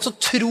liggende smak, så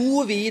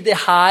tror vi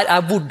det her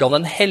er hvordan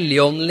den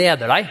hellige ånd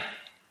leder deg.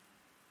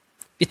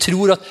 Vi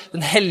tror at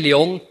den hellige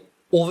ånd,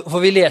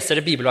 for vi leser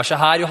det bibelverset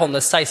her,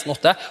 Johannes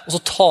 16,8, og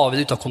så tar vi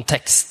det ut av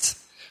kontekst.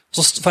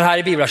 For her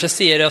i bibelverset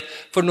sier det at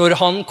for når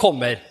han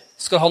kommer,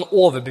 skal han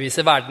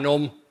overbevise verden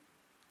om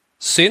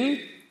synd,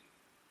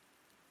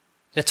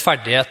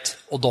 rettferdighet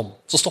og dom.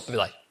 Så stopper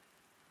vi der.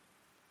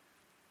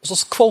 Og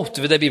så quoter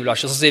vi det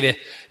bibelverset, så sier vi,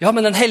 ja,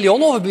 men den hellige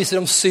ånd overbeviser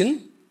om synd,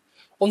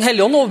 og den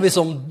hellige ånd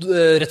overbeviser om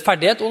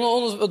rettferdighet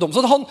og dom.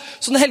 Så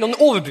den hellige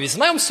ånd overbeviser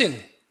meg om synd.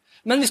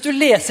 Men hvis du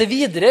leser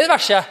videre i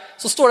verset,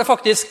 så står det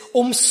faktisk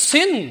om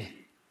synd,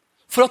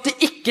 for at de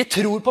ikke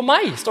tror på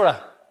meg, står det.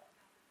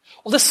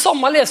 Og det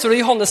samme leser du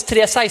i Johannes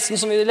 3,16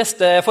 som vi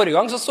leste forrige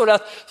gang, så står det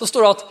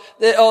at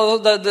det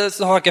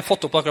har jeg ikke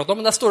fått opp akkurat nå,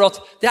 men det står at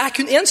det er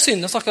kun en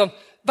synd.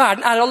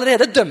 Verden er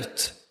allerede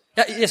dømt.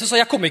 Jesus sa,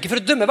 jeg kommer ikke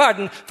for å dømme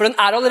verden, for den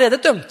er allerede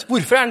dømt.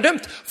 Hvorfor er den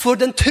dømt? For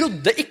den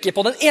trodde ikke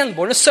på den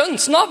enbårne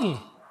sønns navn.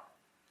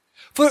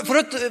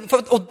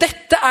 Og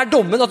dette er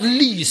dommen, at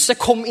lyset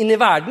kom inn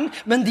i verden,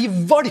 men de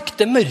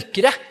valgte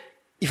mørkere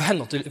i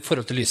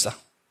forhold til lyset.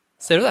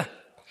 Ser du det?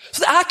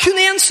 Så det er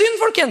kun en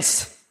synd, folkens.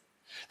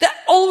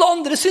 Alle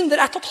andre synder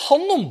er tatt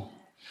hånd om.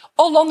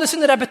 Alle andre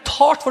synder er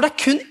betalt, for det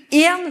er kun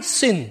én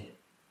synd.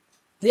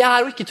 Det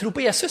er å ikke tro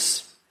på Jesus.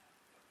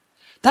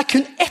 Det er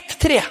kun ett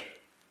tre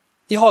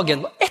i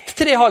hagen. Ett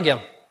tre i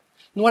hagen.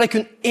 Nå er det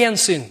kun én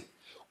synd.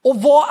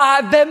 Og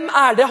hvem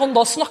er det han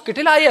da snakker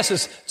til her,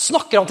 Jesus?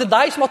 Snakker han til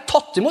deg som har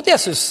tatt imot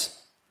Jesus?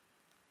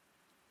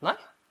 Nei.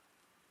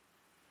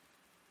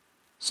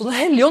 Så den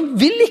hellige ånd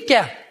vil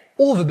ikke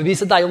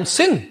overbevise deg om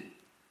synd.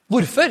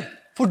 Hvorfor?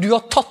 For du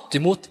har tatt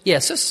imot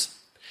Jesus.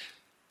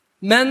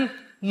 Men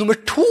nummer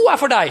 2 er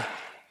for deg,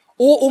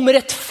 og om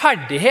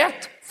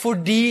rettferdighet,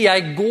 fordi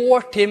jeg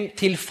går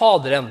til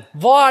Faderen.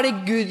 Hva er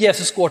det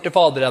Jesus går til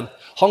Faderen?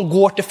 Han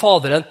går til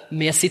Faderen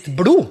med sitt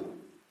blod,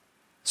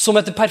 som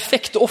et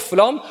perfekte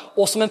offerlam,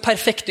 og som en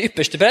perfekte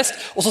ypperste prest,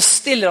 og så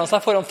stiller han seg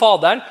foran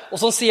Faderen,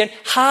 og så sier han,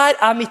 her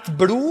er mitt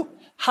blod,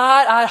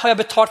 har jeg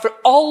betalt for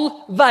all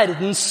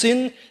verdens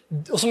synd,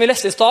 og som vi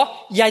leste i stad,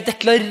 jeg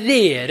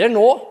deklarerer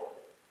nå,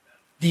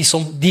 de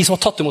som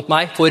har tatt imot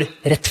meg, for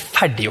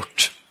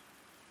rettferdiggjort.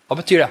 Hva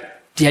betyr det?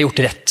 De har gjort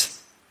rett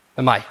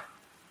med meg.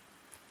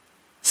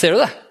 Ser du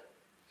det?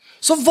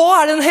 Så hva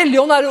er den hellige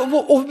ånd? Er det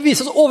å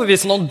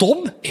overbevise noen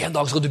dom? En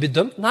dag skal du bli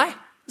dømt? Nei.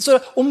 Det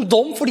står om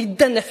dom fordi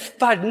denne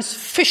verdens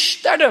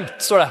fyrste er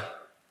dømt, står det.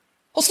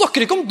 Han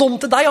snakker ikke om dom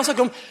til deg, han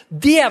snakker om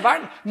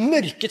djevelen,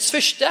 mørkets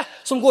fyrste,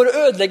 som går og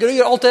ødelegger og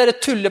gjør alt det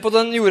tullet på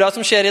den jorda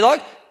som skjer i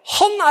dag.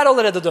 Han er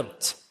allerede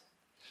dømt.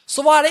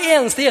 Så hva er det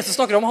eneste Jesus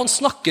snakker om? Han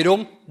snakker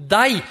om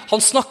deg.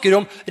 Han snakker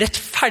om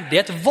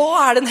rettferdighet.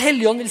 Hva er den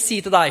hellige ånd vil si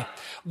til deg?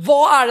 Hva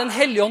er den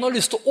hellige ånd har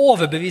lyst til å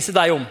overbevise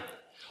deg om?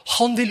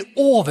 Han vil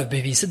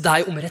overbevise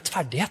deg om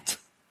rettferdighet.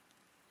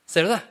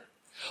 Ser du det?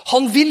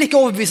 Han vil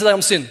ikke overbevise deg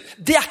om synd.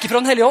 Det er ikke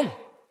fra den hellige ånd.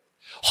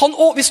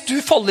 Hvis du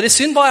faller i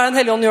synd, hva er den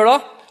hellige ånd gjør da?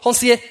 Han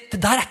sier,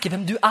 det der er ikke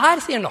hvem du er,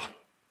 sier han da.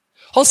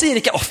 Han sier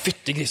ikke,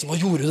 fytte grisen, hva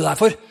gjorde du det der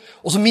for?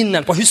 Og så minner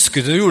han på,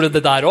 husker du gjorde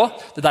det der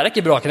også? Det der er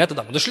ikke bra, Kenneth, det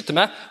der må du slutte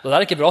med. Det der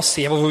er ikke bra,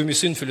 se hvor mye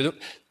syndfulle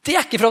du. Det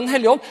er ikke fra den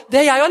hellige ånd.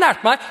 Det jeg har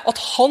lært meg,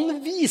 at han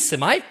viser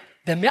meg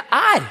hvem jeg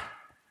er.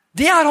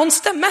 Det er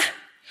hans stemme.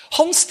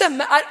 Hans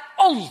stemme er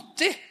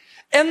alltid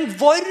en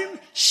varm,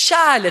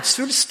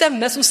 kjærlighetsfull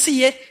stemme som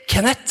sier,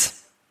 Kenneth,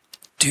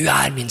 du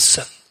min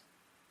sønn.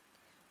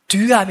 Du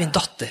min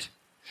datter.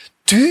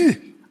 Du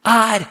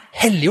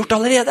helliggjort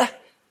allerede.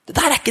 Det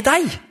der ikke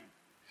deg.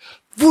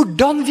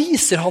 Hvordan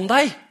viser han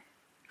deg?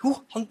 Jo,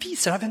 han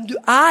viser deg hvem du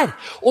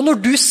Og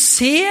når du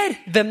ser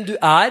hvem du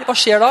hva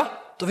skjer da?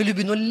 Da vil du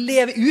begynne å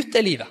leve ut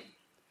det livet.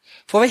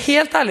 For å være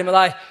helt ærlig med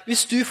deg,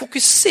 hvis du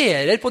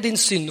fokuserer på din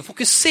synd, og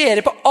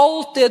fokuserer på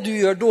alt det du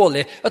gjør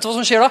dårlig, vet du hva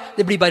som skjer da?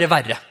 Det blir bare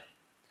verre.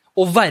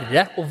 Og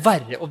verre, og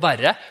verre, og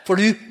verre. For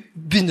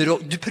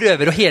du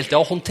prøver hele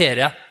tiden å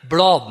håndtere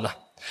bladene.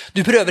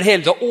 Du prøver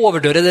hele tiden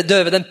å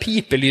døve den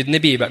pipelyden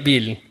i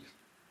bilen.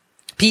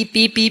 Pip,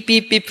 pip, pip,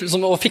 pip, pip,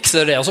 og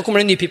fikser det, og så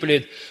kommer det en ny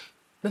pipelyd.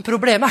 Men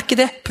problemet ikke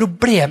det.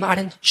 Problemet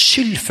den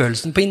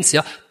skyldfølelsen på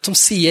innsida som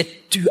sier,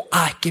 du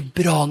ikke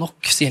bra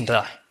nok, sier han til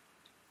deg.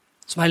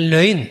 Som en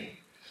løgn.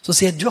 Som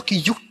sier, du har ikke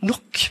gjort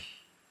nok.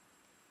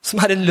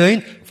 Som en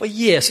løgn, for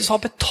Jesus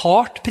har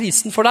betalt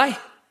prisen for deg.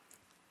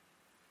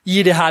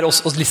 Gir det her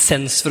oss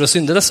lisens for å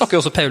synde? Det snakker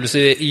jo også Paulus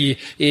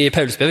i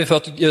Paulusbrevet, for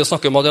at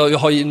snakker om at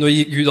når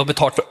Gud har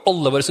betalt for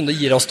alle våre synder,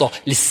 gir oss da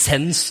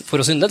lisens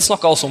for å synde. Det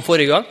snakket jeg også om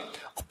forrige gang.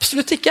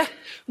 Absolutt ikke.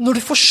 Når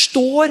du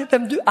forstår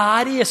hvem du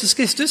i Jesus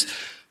Kristus,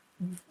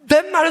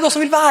 hvem det da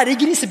som vil være i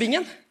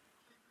grisebingen?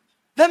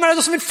 Hvem det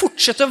da som vil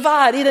fortsette å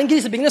være i den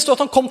grisebingen? Det står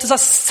at han kom til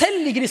seg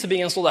selv i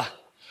grisebingen, stod det.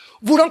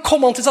 Hvordan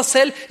kom han til seg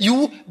selv?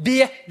 Jo,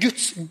 ved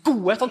Guds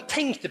godhet. Han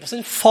tenkte på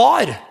sin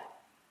far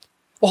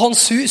og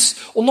hans hus.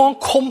 Og når han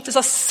kom til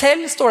seg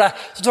selv, står det,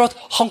 så tror jeg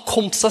at han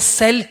kom til seg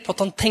selv for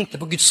at han tenkte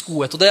på Guds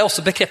godhet. Og det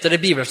også bekrefter det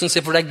Bibelen som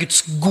sier, for det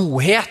Guds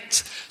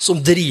godhet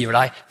som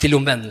driver deg til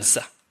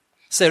omvendelse.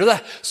 Ser du det?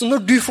 Så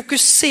når du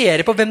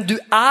fokuserer på hvem du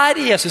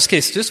i Jesus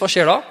Kristus, hva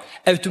skjer da?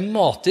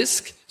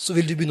 Automatisk så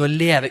vil du begynne å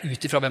leve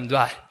ut ifra hvem du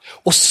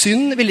Og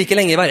synd vil ikke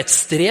lenger være et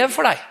strev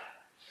for deg.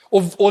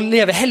 Og å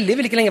leve hellig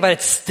vil ikke lenger være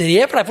et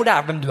strev for deg, for det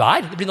hvem du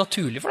Det blir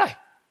naturlig for deg.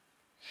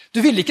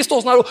 Du vil ikke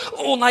stå sånn her,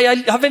 å nei,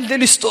 jeg har veldig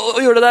lyst til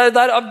å gjøre det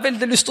der, jeg har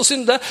veldig lyst til å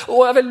synde,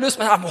 og jeg har veldig lyst,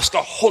 men jeg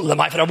skal holde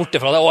meg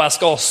borte fra det, og jeg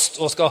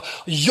skal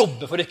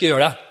jobbe for å ikke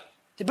gjøre det.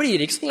 Det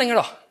blir ikke sånn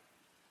lenger da.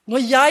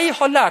 Når jeg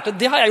har lært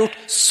det har jeg gjort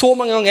så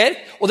mange ganger,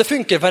 og det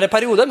funker for en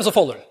periode, men så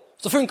faller du.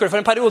 Så funker det for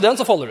en periode igjen,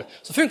 så faller du.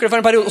 Så funker det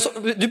for en periode, og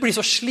så, du blir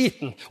så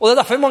sliten. Og det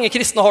derfor mange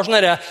kristne har sånne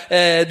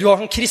du har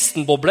sånne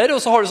kristenbobler,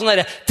 og så har du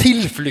sånne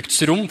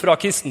tilfluktsrom fra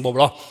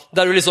kristenbobla.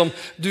 Der du liksom,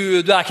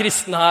 du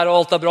kristen her, og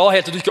alt bra,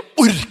 helt til du ikke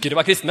orker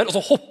å være kristen mer, og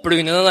så hopper du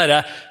inn i den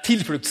der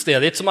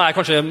tilfluktsstedet ditt, som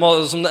kanskje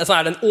som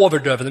den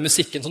overdøvende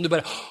musikken, som du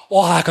bare,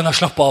 her kan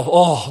jeg slappe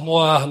av,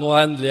 nå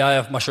endelig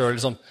jeg for meg selv,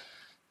 liksom.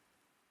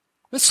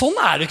 Men sånn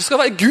det ikke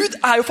skal være. Gud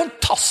jo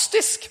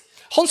fantastisk.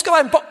 Han skal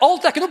være med på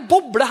alt. Det ikke noe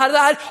boble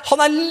her.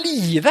 Han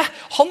livet.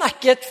 Han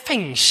ikke et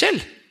fengsel.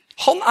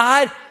 Han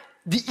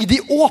i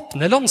de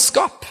åpne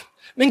landskap.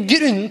 Men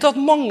grunnen til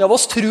at mange av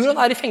oss tror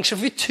han i fengsel,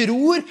 for vi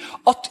tror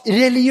at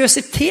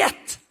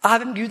religiøsitet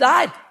hvem Gud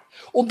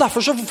Og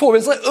derfor så får vi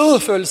en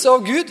sånn følelse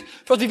av Gud,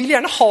 for at vi vil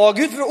gjerne ha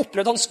Gud, for vi har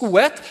opplevd hans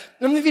godhet,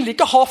 men vi vil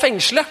ikke ha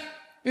fengselet.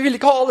 Vi vil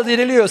ikke ha alle de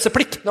religiøse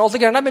pliktene og alt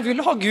det gærne, men vi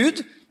vil ha Gud,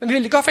 men vi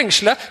vil ikke ha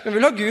fengselet, men vi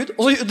vil ha Gud,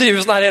 og så driver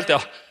vi sånn her hele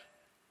tiden.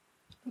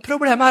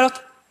 Problemet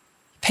at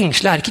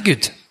fengselet ikke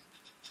Gud.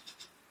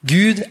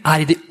 Gud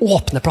i de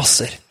åpne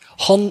plasser.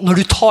 Når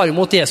du tar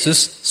imot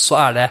Jesus, så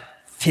det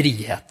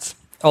frihet.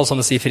 Alle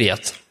sammen sier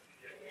frihet.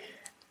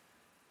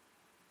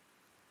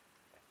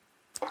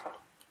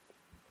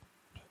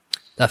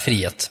 Det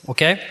frihet,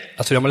 ok?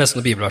 Jeg tror jeg må lese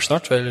noen bibelvers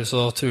snart, for ellers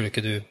så tror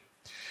ikke du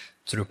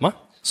tror på meg.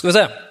 Skal vi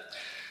se.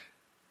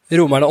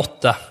 Romerne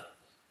 8,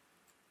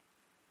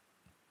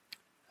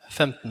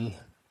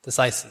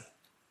 15-16.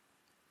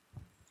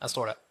 Her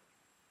står det.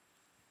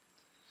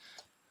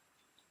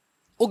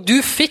 Og du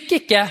fikk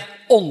ikke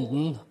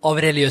ånden av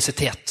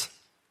religiøsitet,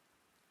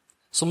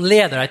 som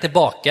leder deg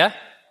tilbake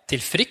til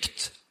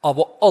frykt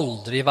av å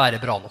aldri være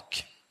bra nok.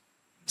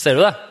 Ser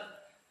du det?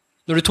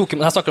 Her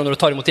snakker du om når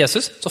du tar imot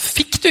Jesus, så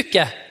fikk du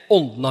ikke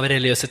ånden av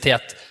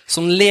religiøsitet,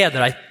 som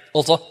leder deg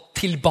altså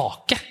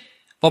tilbake.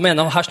 Hva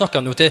mener han? Her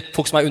snakker han jo til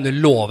folk som under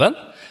loven.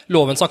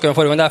 Loven snakker han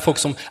forrige gang, det folk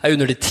som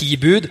under de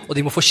 10 bud, og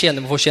de må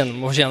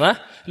fortjene.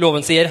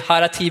 Loven sier,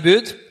 her 10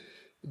 bud,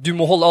 du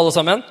må holde alle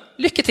sammen.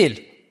 Lykke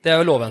til, det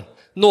jo loven.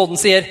 Nåden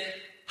sier,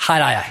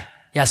 her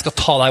jeg skal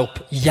ta deg opp.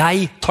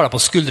 Jeg tar deg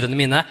på skuldrene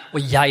mine, og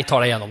jeg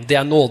tar deg gjennom.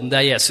 Det nåden, det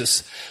Jesus.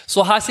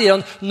 Så her sier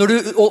han,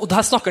 og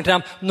her snakker han til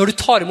dem, når du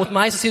tar imot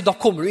meg, så sier du, da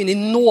kommer du inn i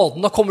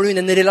nåden, da kommer du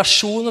inn i en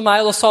relasjon med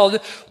meg, og da sa du,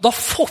 da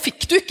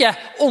fikk du ikke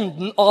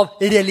ånden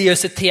av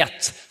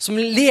religiøsitet, som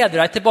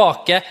leder deg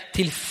tilbake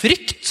til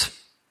frykt,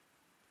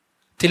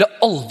 til å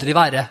aldri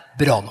være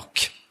bra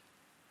nok.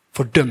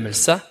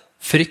 Fordømmelse,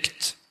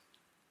 frykt.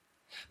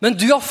 Men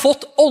du har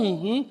fått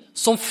ånden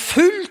som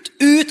fullt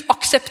ut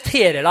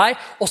aksepterer deg,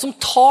 og som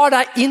tar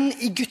deg inn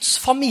i Guds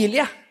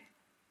familie.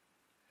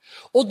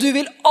 Og du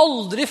vil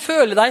aldri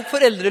føle deg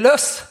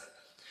foreldreløs.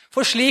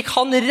 For slik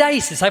han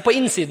reiser seg på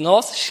innsiden av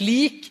oss,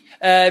 slik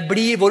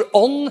blir vår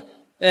ånd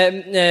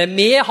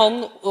med han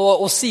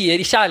og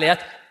sier i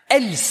kjærlighet,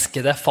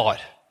 elskede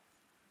far.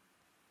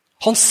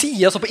 Han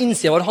sier altså på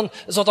innsiden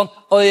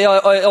vår, i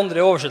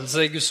andre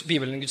oversettelse i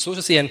Bibelen, Guds ord,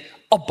 så sier han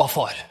Abba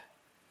far.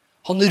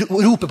 Han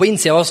roper på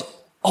innsiden vår,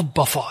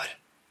 Abba far.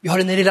 Vi har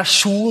en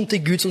relasjon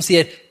til Gud som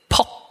sier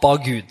pappa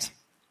Gud.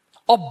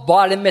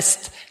 Abba det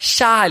mest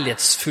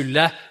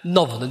kjærlighetsfulle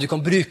navnet du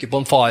kan bruke på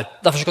en far.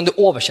 Derfor kan det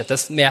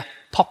oversettes med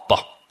pappa,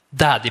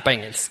 daddy på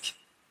engelsk.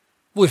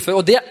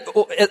 Hvorfor?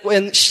 Og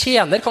en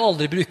tjener kan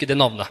aldri bruke det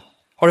navnet.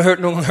 Har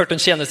du noen gang hørt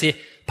en tjener si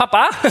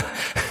pappa?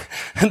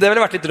 Det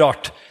ville vært litt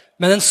rart.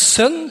 Men en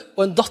sønn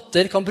og en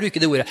datter kan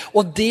bruke det ordet.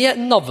 Og det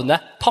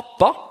navnet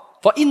pappa,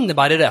 hva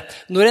innebærer det?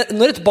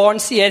 Når et barn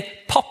sier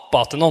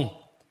pappa til noen,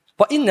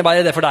 hva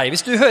innebærer det for deg?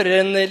 Hvis du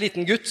hører en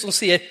liten gutt som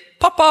sier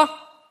pappa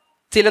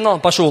til en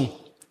annen person,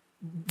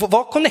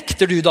 hva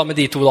connecter du da med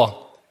de to da?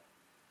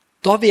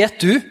 Da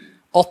vet du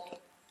at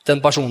den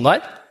personen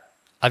der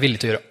er villig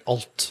til å gjøre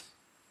alt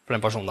for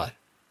den personen der.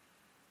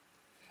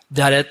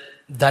 Det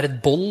er et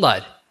bånd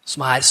der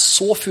som er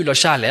så full av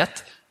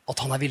kjærlighet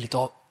at han er villig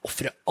til å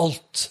offre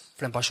alt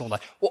for den personen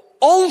der. Og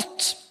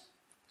alt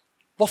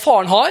hva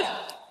faren har,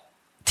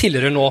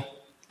 tilhører nå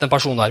den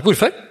personen der.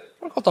 Hvorfor?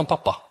 Han har kalt han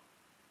pappa.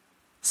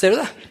 Ser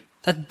du det?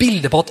 Det er et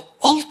bilde på at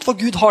alt hva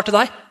Gud har til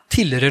deg,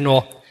 tilhører nå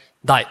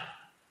deg.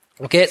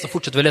 Ok, så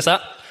fortsetter vi å lese.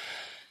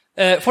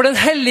 For den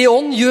hellige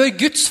ånd gjør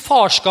Guds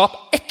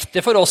farskap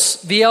ekte for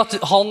oss ved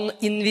at han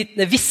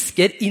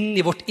visker inn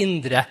i vårt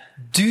indre.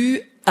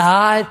 Du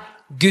er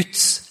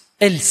Guds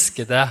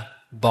elskede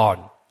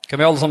barn.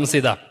 Kan vi alle sammen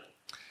si det?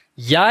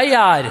 Jeg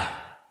er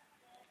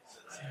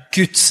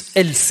Guds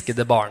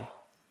elskede barn.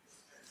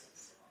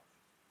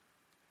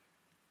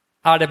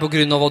 Er det på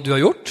grunn av hva du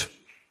har gjort?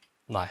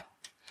 Nei.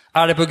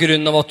 Er det på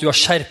grunn av at du har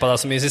skjerpet deg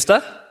så mye i siste?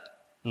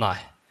 Nei.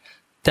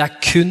 Det er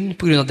kun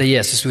på grunn av det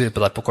Jesus gjorde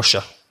på deg på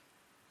korset.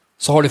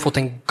 Så har du fått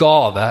en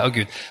gave av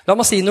Gud. La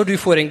meg si, når du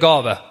får en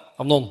gave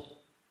av noen.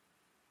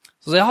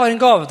 Så jeg har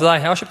en gave til deg.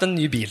 Jeg har kjøpt en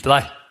ny bil til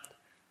deg.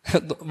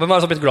 Hvem er det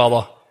som har blitt glad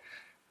da?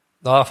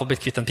 Da har jeg i hvert fall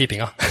blitt kvitt den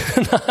pipinga.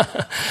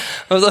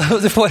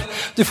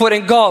 Du får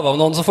en gave av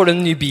noen, så får du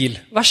en ny bil.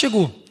 Vær så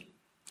god.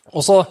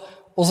 Og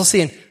så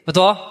sier han, vet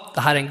du hva?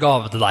 Dette er en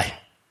gave til deg.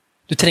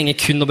 Du trenger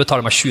kun å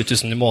betale meg 20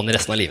 000 i måneden i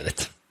resten av livet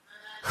ditt.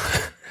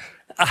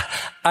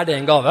 Er det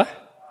en gave?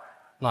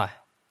 Nei.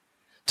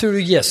 Tror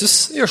du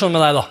Jesus gjør sånn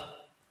med deg da?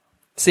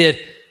 Sier,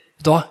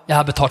 vet du hva? Jeg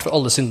har betalt for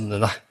alle syndene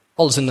dine.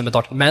 Alle syndene er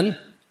betalt. Men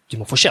du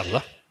må fortjene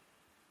det.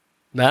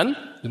 Men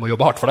du må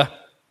jobbe hardt for det.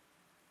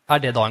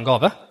 Er det da en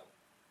gave?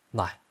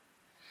 Nei.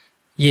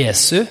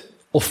 Jesu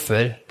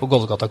offer på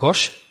Golgata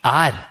kors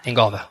er en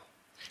gave.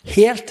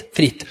 Helt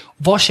fritt.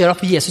 Hva skjer da?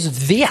 For Jesus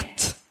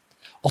vet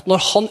at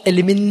når han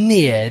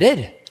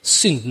eliminerer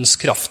syndens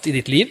kraft i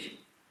ditt liv,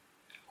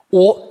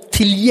 og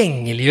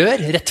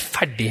tilgjengeliggjør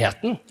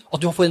rettferdigheten,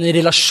 at du har fått en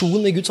relasjon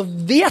med Gud, så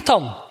vet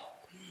han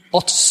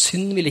at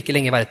synd vil ikke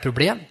lenger være et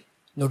problem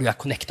når du er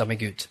connectet med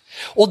Gud.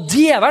 Og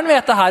djevelen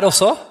vet det her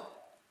også.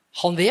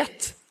 Han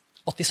vet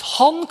at hvis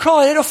han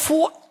klarer å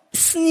få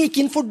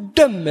snike inn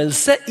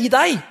fordømmelse i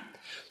deg,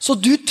 så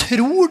du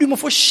tror du må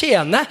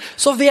fortjene,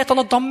 så vet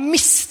han at da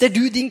mister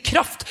du din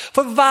kraft.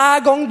 For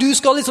hver gang du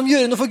skal liksom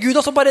gjøre noe for Gud,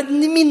 så bare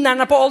minner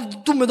han deg på alt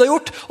dumme du har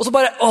gjort, og så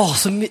bare,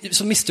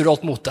 så mister du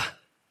alt motet.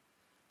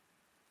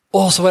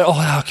 Så bare,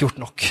 jeg har ikke gjort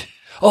nok.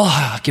 Jeg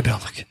er ikke bra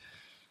nok.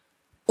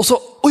 Og så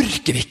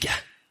orker vi ikke.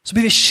 Så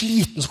blir vi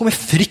sliten, så kommer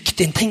frykt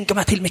inn. Tenk om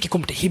jeg til og med ikke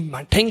kommer til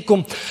himmelen.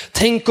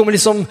 Tenk om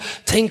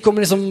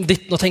liksom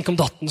ditten og tenk om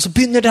datten. Så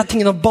begynner de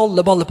tingene å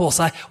balle på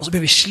seg, og så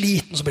blir vi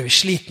sliten, og så blir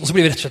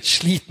vi rett og slett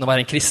sliten å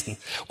være en kristen.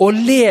 Å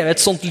leve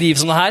et sånt liv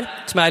som det her,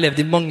 som jeg har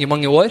levd i mange,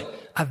 mange år,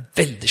 er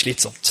veldig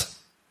slitsomt.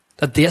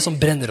 Det er det som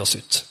brenner oss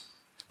ut.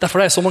 Derfor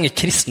er det så mange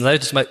kristne der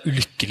ute som er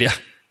ulykkelige.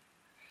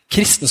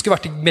 Kristne skulle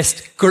vært de mest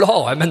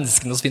glade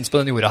menneskene som finnes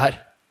på denne jorda her.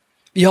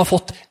 Vi har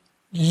fått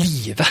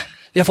livet.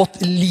 Vi har fått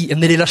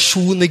en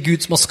relasjon med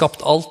Gud som har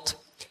skapt alt.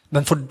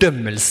 Men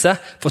fordømmelse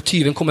for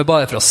tyven kommer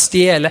bare fra å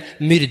stjele,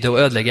 myrde og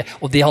ødelegge.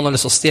 Og det han har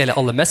lyst til å stjele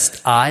aller mest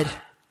er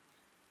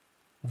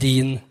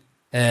din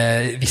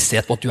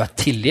visshet på at du er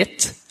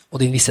tilgitt,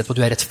 og din visshet på at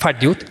du er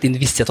rettferdiggjort, din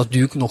visshet at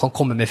du nå kan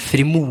komme med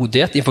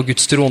frimodighet innenfor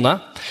Guds trone,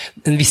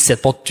 en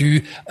visshet på at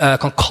du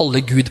kan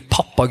kalle Gud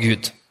pappa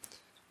Gud.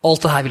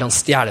 Alt det her vil han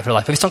stjele fra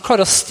deg. For hvis han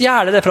klarer å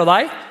stjele det fra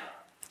deg,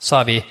 så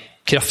er vi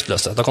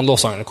kraftløse. Da kan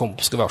lovsangerne komme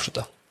opp, skal vi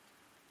avslutte.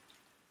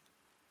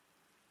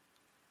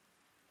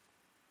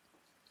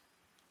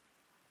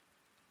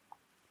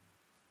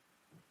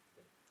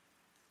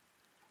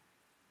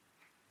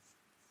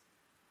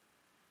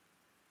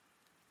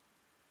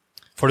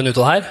 Får du den ut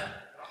av det her?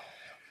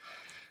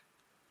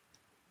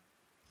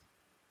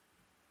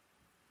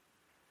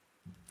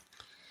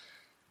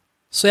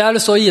 Så jeg har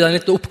lyst til å gi deg en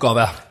liten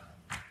oppgave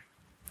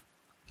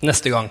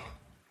neste gang,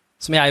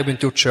 som jeg har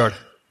begynt å gjøre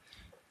selv.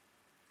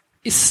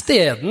 I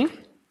stedet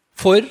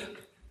for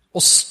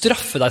å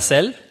straffe deg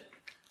selv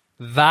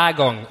hver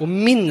gang, og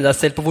minne deg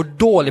selv på hvor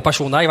dårlig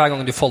person du er hver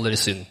gang du faller i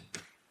synd.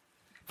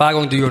 Hver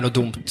gang du gjør noe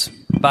dumt.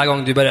 Hver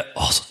gang du bare,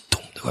 så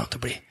dum det går an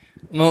til å bli.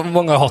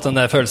 Mange har hatt den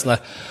der følelsen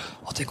der,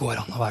 at det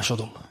går an å være så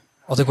dum.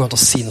 At det går an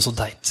til å si noe så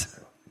deit.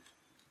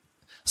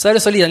 Så jeg har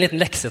lyst til å gi deg en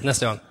liten lekse til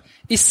neste gang.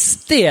 I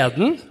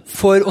stedet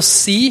for å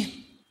si,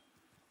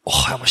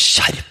 jeg må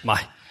skjerpe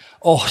meg.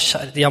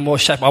 Jeg må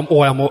skjerpe meg.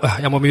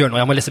 Jeg må gjøre noe.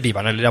 Jeg må lese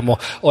Bibelen, eller jeg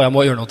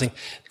må gjøre noe.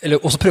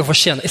 Eller også prøve å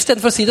fortjene. I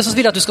stedet for å si det, så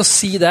vil jeg at du skal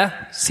si det.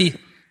 Si,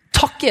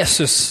 takk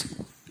Jesus,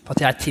 for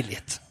at jeg er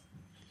tilgitt.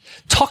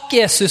 Takk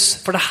Jesus,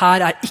 for det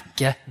her er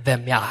ikke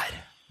hvem jeg er.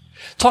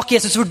 Takk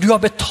Jesus, for du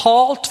har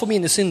betalt for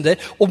mine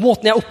synder, og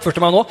måten jeg oppførte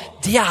meg nå,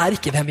 det er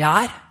ikke hvem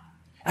jeg er.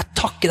 Jeg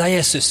takker deg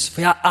Jesus,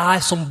 for jeg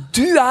er som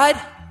du er,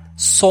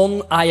 sånn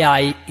er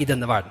jeg i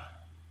denne verden.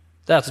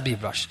 Det er et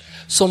bibelvers.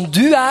 Som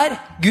du er,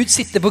 Gud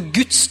sitter på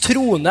Guds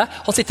trone,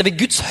 han sitter ved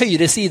Guds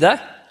høyre side.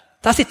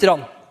 Der sitter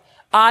han.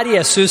 Er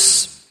Jesus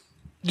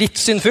litt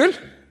syndfull?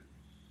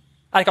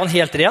 Er ikke han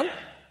helt ren?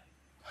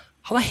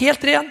 Han er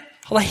helt ren,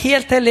 han er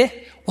helt hellig,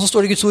 og så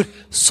står det i Guds ord,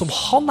 som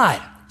han er.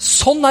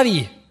 Sånn er vi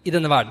i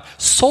denne verden.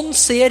 Sånn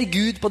ser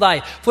Gud på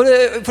deg. For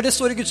det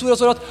står i Guds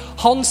ord at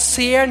han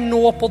ser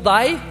nå på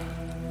deg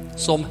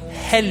som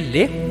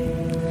hellig,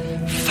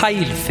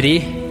 feilfri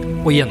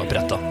og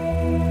gjenopprettet.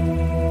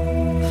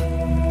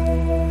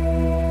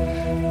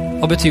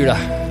 Hva betyr det?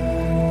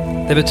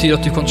 Det betyr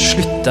at du kan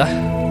slutte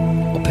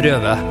å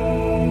prøve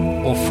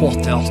å få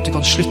til alt. Du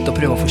kan slutte å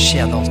prøve å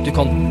fortjene alt. Du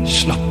kan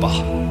slappe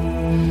av.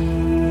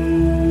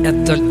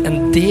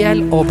 En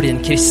del av å bli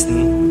en kristen,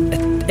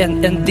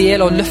 en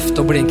del av løftet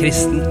å bli en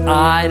kristen,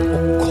 er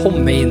å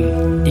komme inn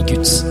i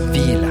Guds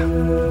hvile.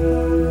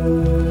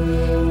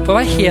 For å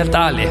være helt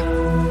ærlig,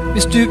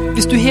 hvis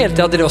du hele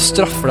tiden driver og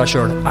straffer deg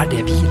selv, er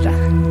det hvile?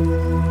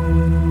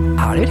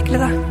 Er det virkelig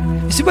det?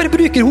 Hvis vi bare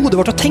bruker hodet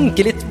vårt og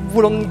tenker litt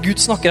hvordan Gud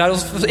snakker her, og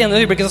så ene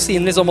øyeblikket så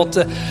sier han liksom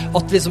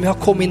at liksom, ja,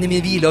 kom inn i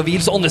min hvile og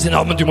hvil, så andre sier,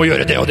 ja, men du må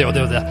gjøre det og det og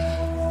det og det.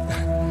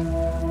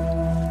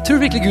 Tror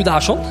du virkelig Gud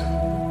er sånn?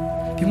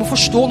 Vi må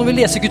forstå, når vi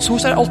leser Guds ord,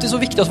 så er det alltid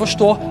så viktig å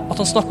forstå at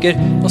han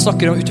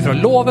snakker utifra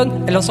loven,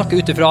 eller han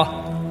snakker utifra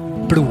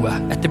blodet,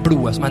 etter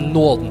blodet, som er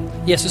nåden.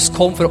 Jesus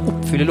kom for å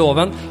oppfylle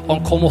loven, og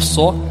han kom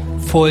også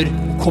for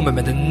å komme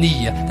med den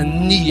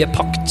nye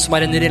pakt, som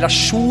er en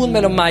relasjon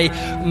mellom meg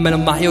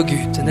og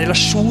Gud, en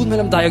relasjon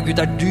mellom deg og Gud,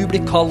 der du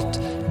blir kalt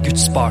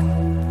Guds barn.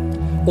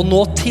 Og nå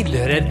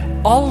tilhører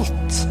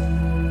alt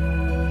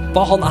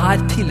hva han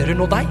er, tilhører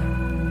nå deg.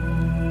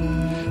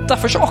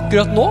 Derfor så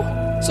akkurat nå,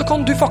 så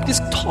kan du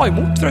faktisk ta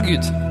imot fra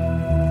Gud,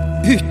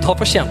 uten å ha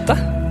fortjent det,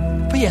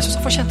 for Jesus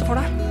har fortjent det for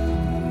deg.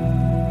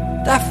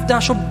 Det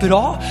er så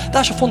bra,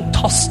 det er så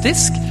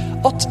fantastisk,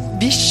 at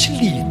vi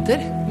sliter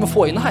med å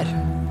få inn det her.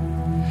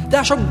 Det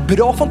er så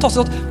bra og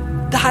fantastisk at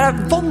det her er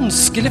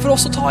vanskelig for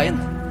oss å ta inn.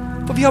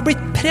 For vi har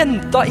blitt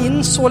prentet inn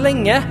så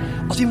lenge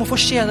at vi må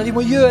fortjene, vi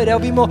må gjøre,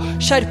 og vi må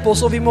skjerpe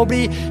oss, og vi må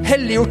bli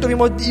helliggjort, og vi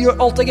må gjøre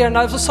alt det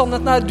greiene der. Så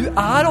sannheten er, du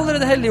er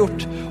allerede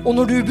helliggjort. Og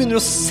når du begynner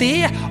å se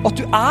at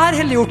du er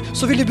helliggjort,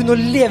 så vil du begynne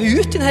å leve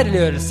ut din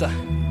helliggjørelse.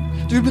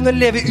 Du vil begynne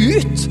å leve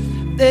ut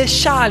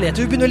kjærlighet,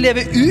 du vil begynne å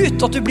leve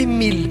ut at du blir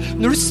mild.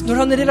 Når du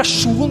har en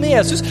relasjon med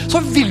Jesus,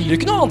 så vil du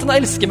ikke noe annet enn å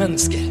elske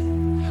mennesker.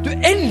 Du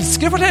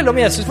elsker å fortelle om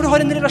Jesus, for du har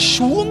en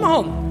relasjon med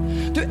han.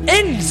 Du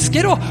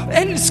elsker å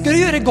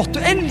gjøre godt,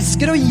 du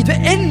elsker å gi, du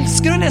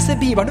elsker å lese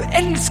Bibelen, du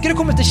elsker å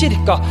komme til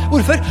kirka.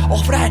 Hvorfor?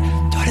 For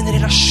du har en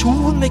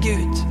relasjon med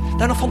Gud.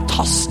 Det er noe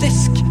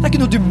fantastisk. Det er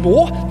ikke noe du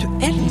må, du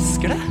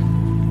elsker det.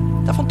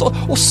 Det er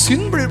fantastisk. Og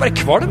synd blir du bare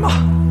kvalm av.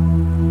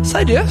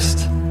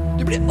 Seriøst.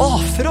 Du blir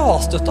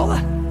frastøtt av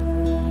det.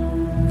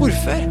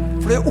 Hvorfor?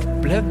 For du har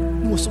opplevd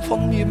noe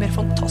som mye mer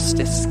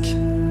fantastisk.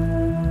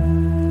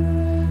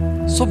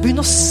 Så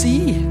begynn å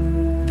si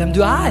hvem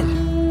du er.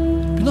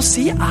 Begynn å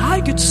si, jeg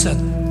er Guds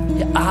sønn.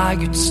 Jeg er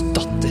Guds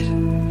datter.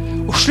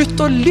 Og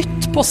slutt å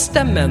lytte på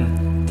stemmen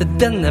til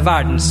denne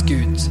verdens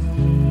Gud,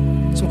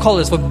 som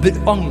kalles for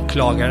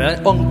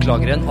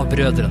anklageren av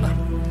brødrene.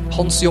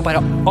 Hans jobb er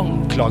å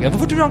anklage.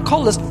 Hvorfor tror du han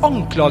kalles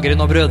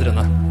anklageren av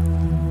brødrene?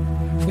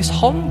 For hvis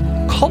han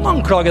kan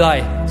anklage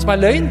deg, som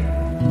er løgn,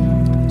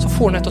 så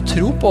får han deg til å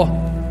tro på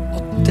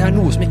at det er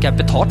noe som ikke er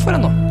betalt for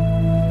ennå.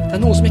 Det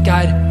er noe som ikke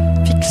er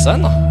fikset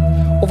ennå.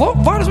 Og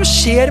hva er det som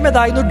skjer med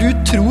deg når du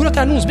tror at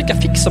det er noe som ikke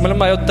er fikset mellom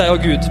deg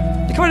og Gud?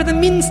 Det kan være det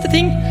minste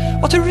ting.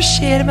 Hva tror du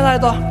skjer med deg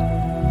da?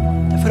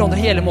 Det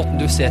forandrer hele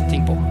måten du ser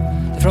ting på.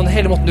 Det forandrer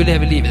hele måten du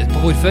lever livet ditt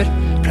på. Hvorfor?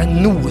 For det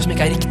er noe som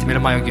ikke er riktig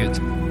mellom meg og Gud.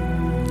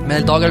 Men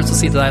i dag har jeg lyst til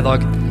å si til deg i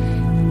dag,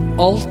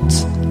 alt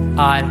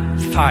er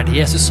ferdig.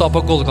 Jesus sa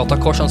på Golgata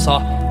kors, han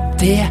sa,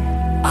 det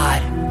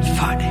er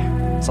ferdig.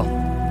 Sånn.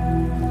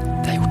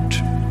 Det er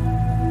gjort.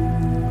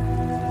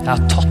 Jeg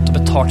har tatt og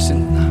betalt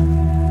syndene.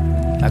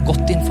 Jeg har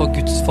gått inn for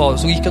Guds far.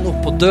 Så gikk han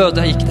opp og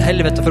døde, gikk til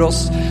helvete for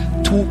oss.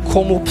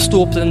 Kom opp,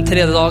 stod opp til den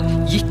tredje dag,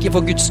 gikk inn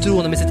for Guds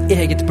trone med sitt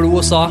eget blod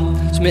og sa,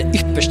 som en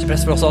ypperste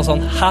prest for oss, sa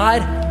han,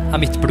 her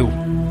er mitt blod.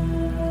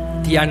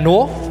 De er nå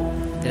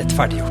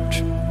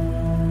rettferdiggjort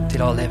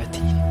til all evig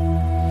tid.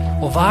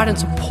 Og hver den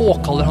som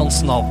påkaller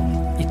hans navn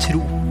i tro,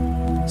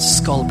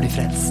 skal bli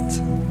frelst.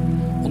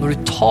 Og når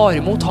du tar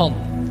imot han,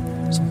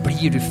 så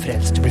blir du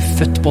frelst. Du blir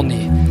født på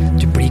ny.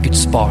 Du blir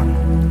Guds barn.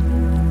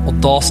 Og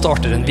da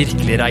starter en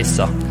virkelig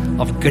reise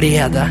av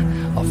glede,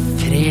 av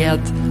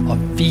fred,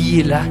 av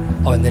hvile,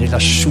 av en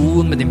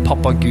relasjon med din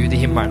pappa Gud i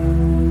himmelen.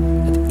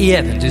 Et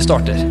eventyr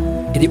starter.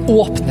 i de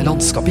åpne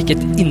landskap, ikke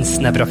et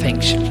innsnevret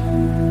fengsel.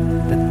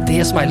 Det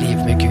det som liv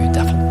med Gud.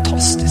 Det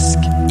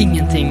fantastisk.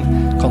 Ingenting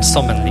kan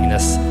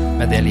sammenlignes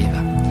med det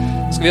livet.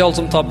 Skal vi alle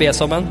som ta be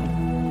sammen?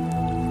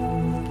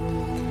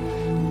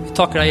 Vi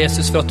takker deg,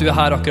 Jesus, for at du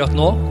her akkurat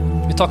nå.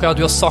 Vi takker deg at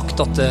du har sagt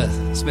at,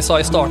 som vi sa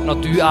i starten,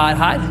 at du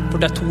her,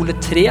 for det 2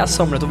 eller 3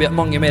 samlet, og vi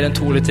mange mer enn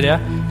 2 eller 3.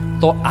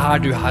 Da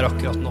du her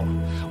akkurat nå.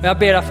 Og jeg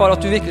ber deg, far,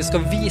 at du virkelig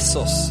skal vise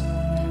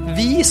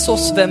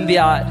oss hvem vi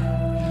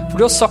For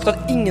du har sagt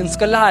at ingen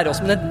skal lære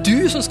oss, men det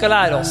du som skal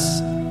lære oss.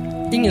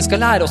 Ingen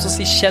skal lære oss å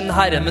si kjenn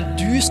Herren,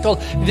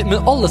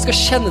 men alle skal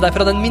kjenne deg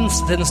fra den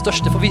minste til den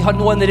største, for vi har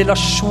nå en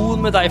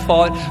relasjon med deg,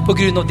 far, på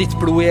grunn av ditt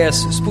blod,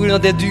 Jesus. På grunn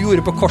av det du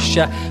gjorde på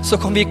korset, så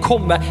kan vi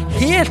komme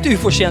helt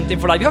ufortjent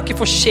innenfor deg. Vi har ikke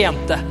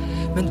fortjent det,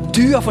 men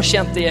du har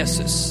fortjent det,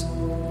 Jesus.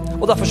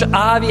 Og derfor så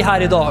vi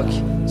her i dag,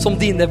 som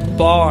dine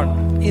barn,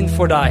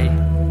 innenfor deg.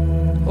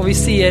 Og vi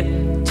sier,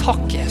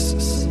 takk,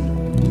 Jesus.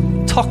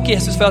 Takk,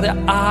 Jesus, for at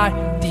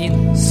jeg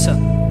din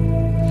sønn.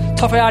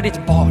 Takk for at jeg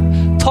ditt barn.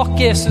 Takk,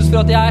 Jesus,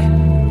 for at jeg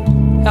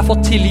har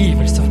fått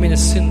tilgivelse for mine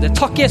synder.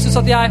 Takk, Jesus,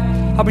 at jeg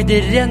har blitt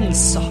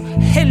renset,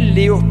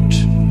 helliggjort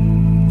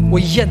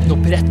og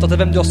gjenopprettet til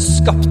hvem du har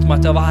skapt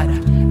meg til å være.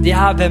 Det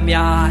hvem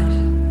jeg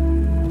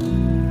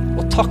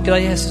Og takk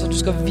deg, Jesus, at du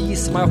skal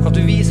vise meg akkurat.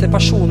 Du viser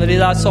personer i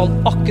denne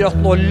salen akkurat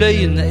nå,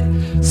 løgner,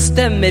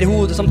 stemmer i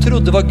hodet som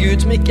trodde var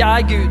Gud, som ikke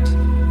Gud.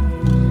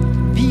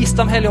 Vis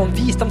dem, Hellige Ånd,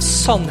 vis dem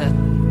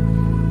sannheten.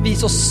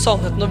 Vis oss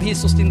sannheten og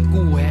vis oss din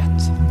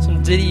godhet som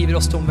driver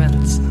oss til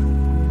omvendelse.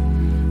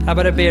 Jeg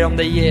bare ber om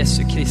det i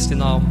Jesu Kristi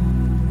navn.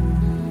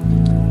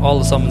 Og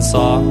alle sammen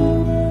sa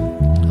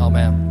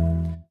Amen.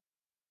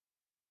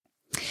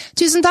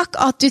 Tusen takk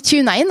at du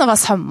tunet inn og var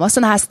sammen med oss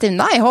denne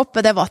stunden. Jeg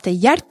håper det var til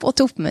hjelp og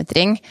til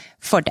oppmuntring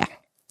for deg.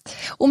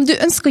 Om du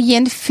ønsker å gi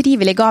en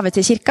frivillig gave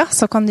til kirka,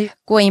 så kan du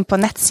gå inn på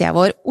nettsiden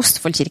vår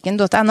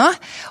ostfoldkirken.no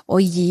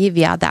og gi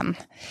via den.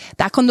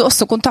 Der kan du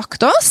også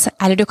kontakte oss,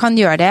 eller du kan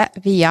gjøre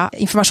det via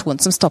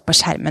informasjon som står på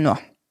skjermen nå.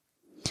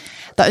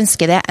 Da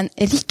ønsker jeg deg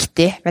en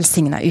riktig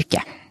velsignet uke.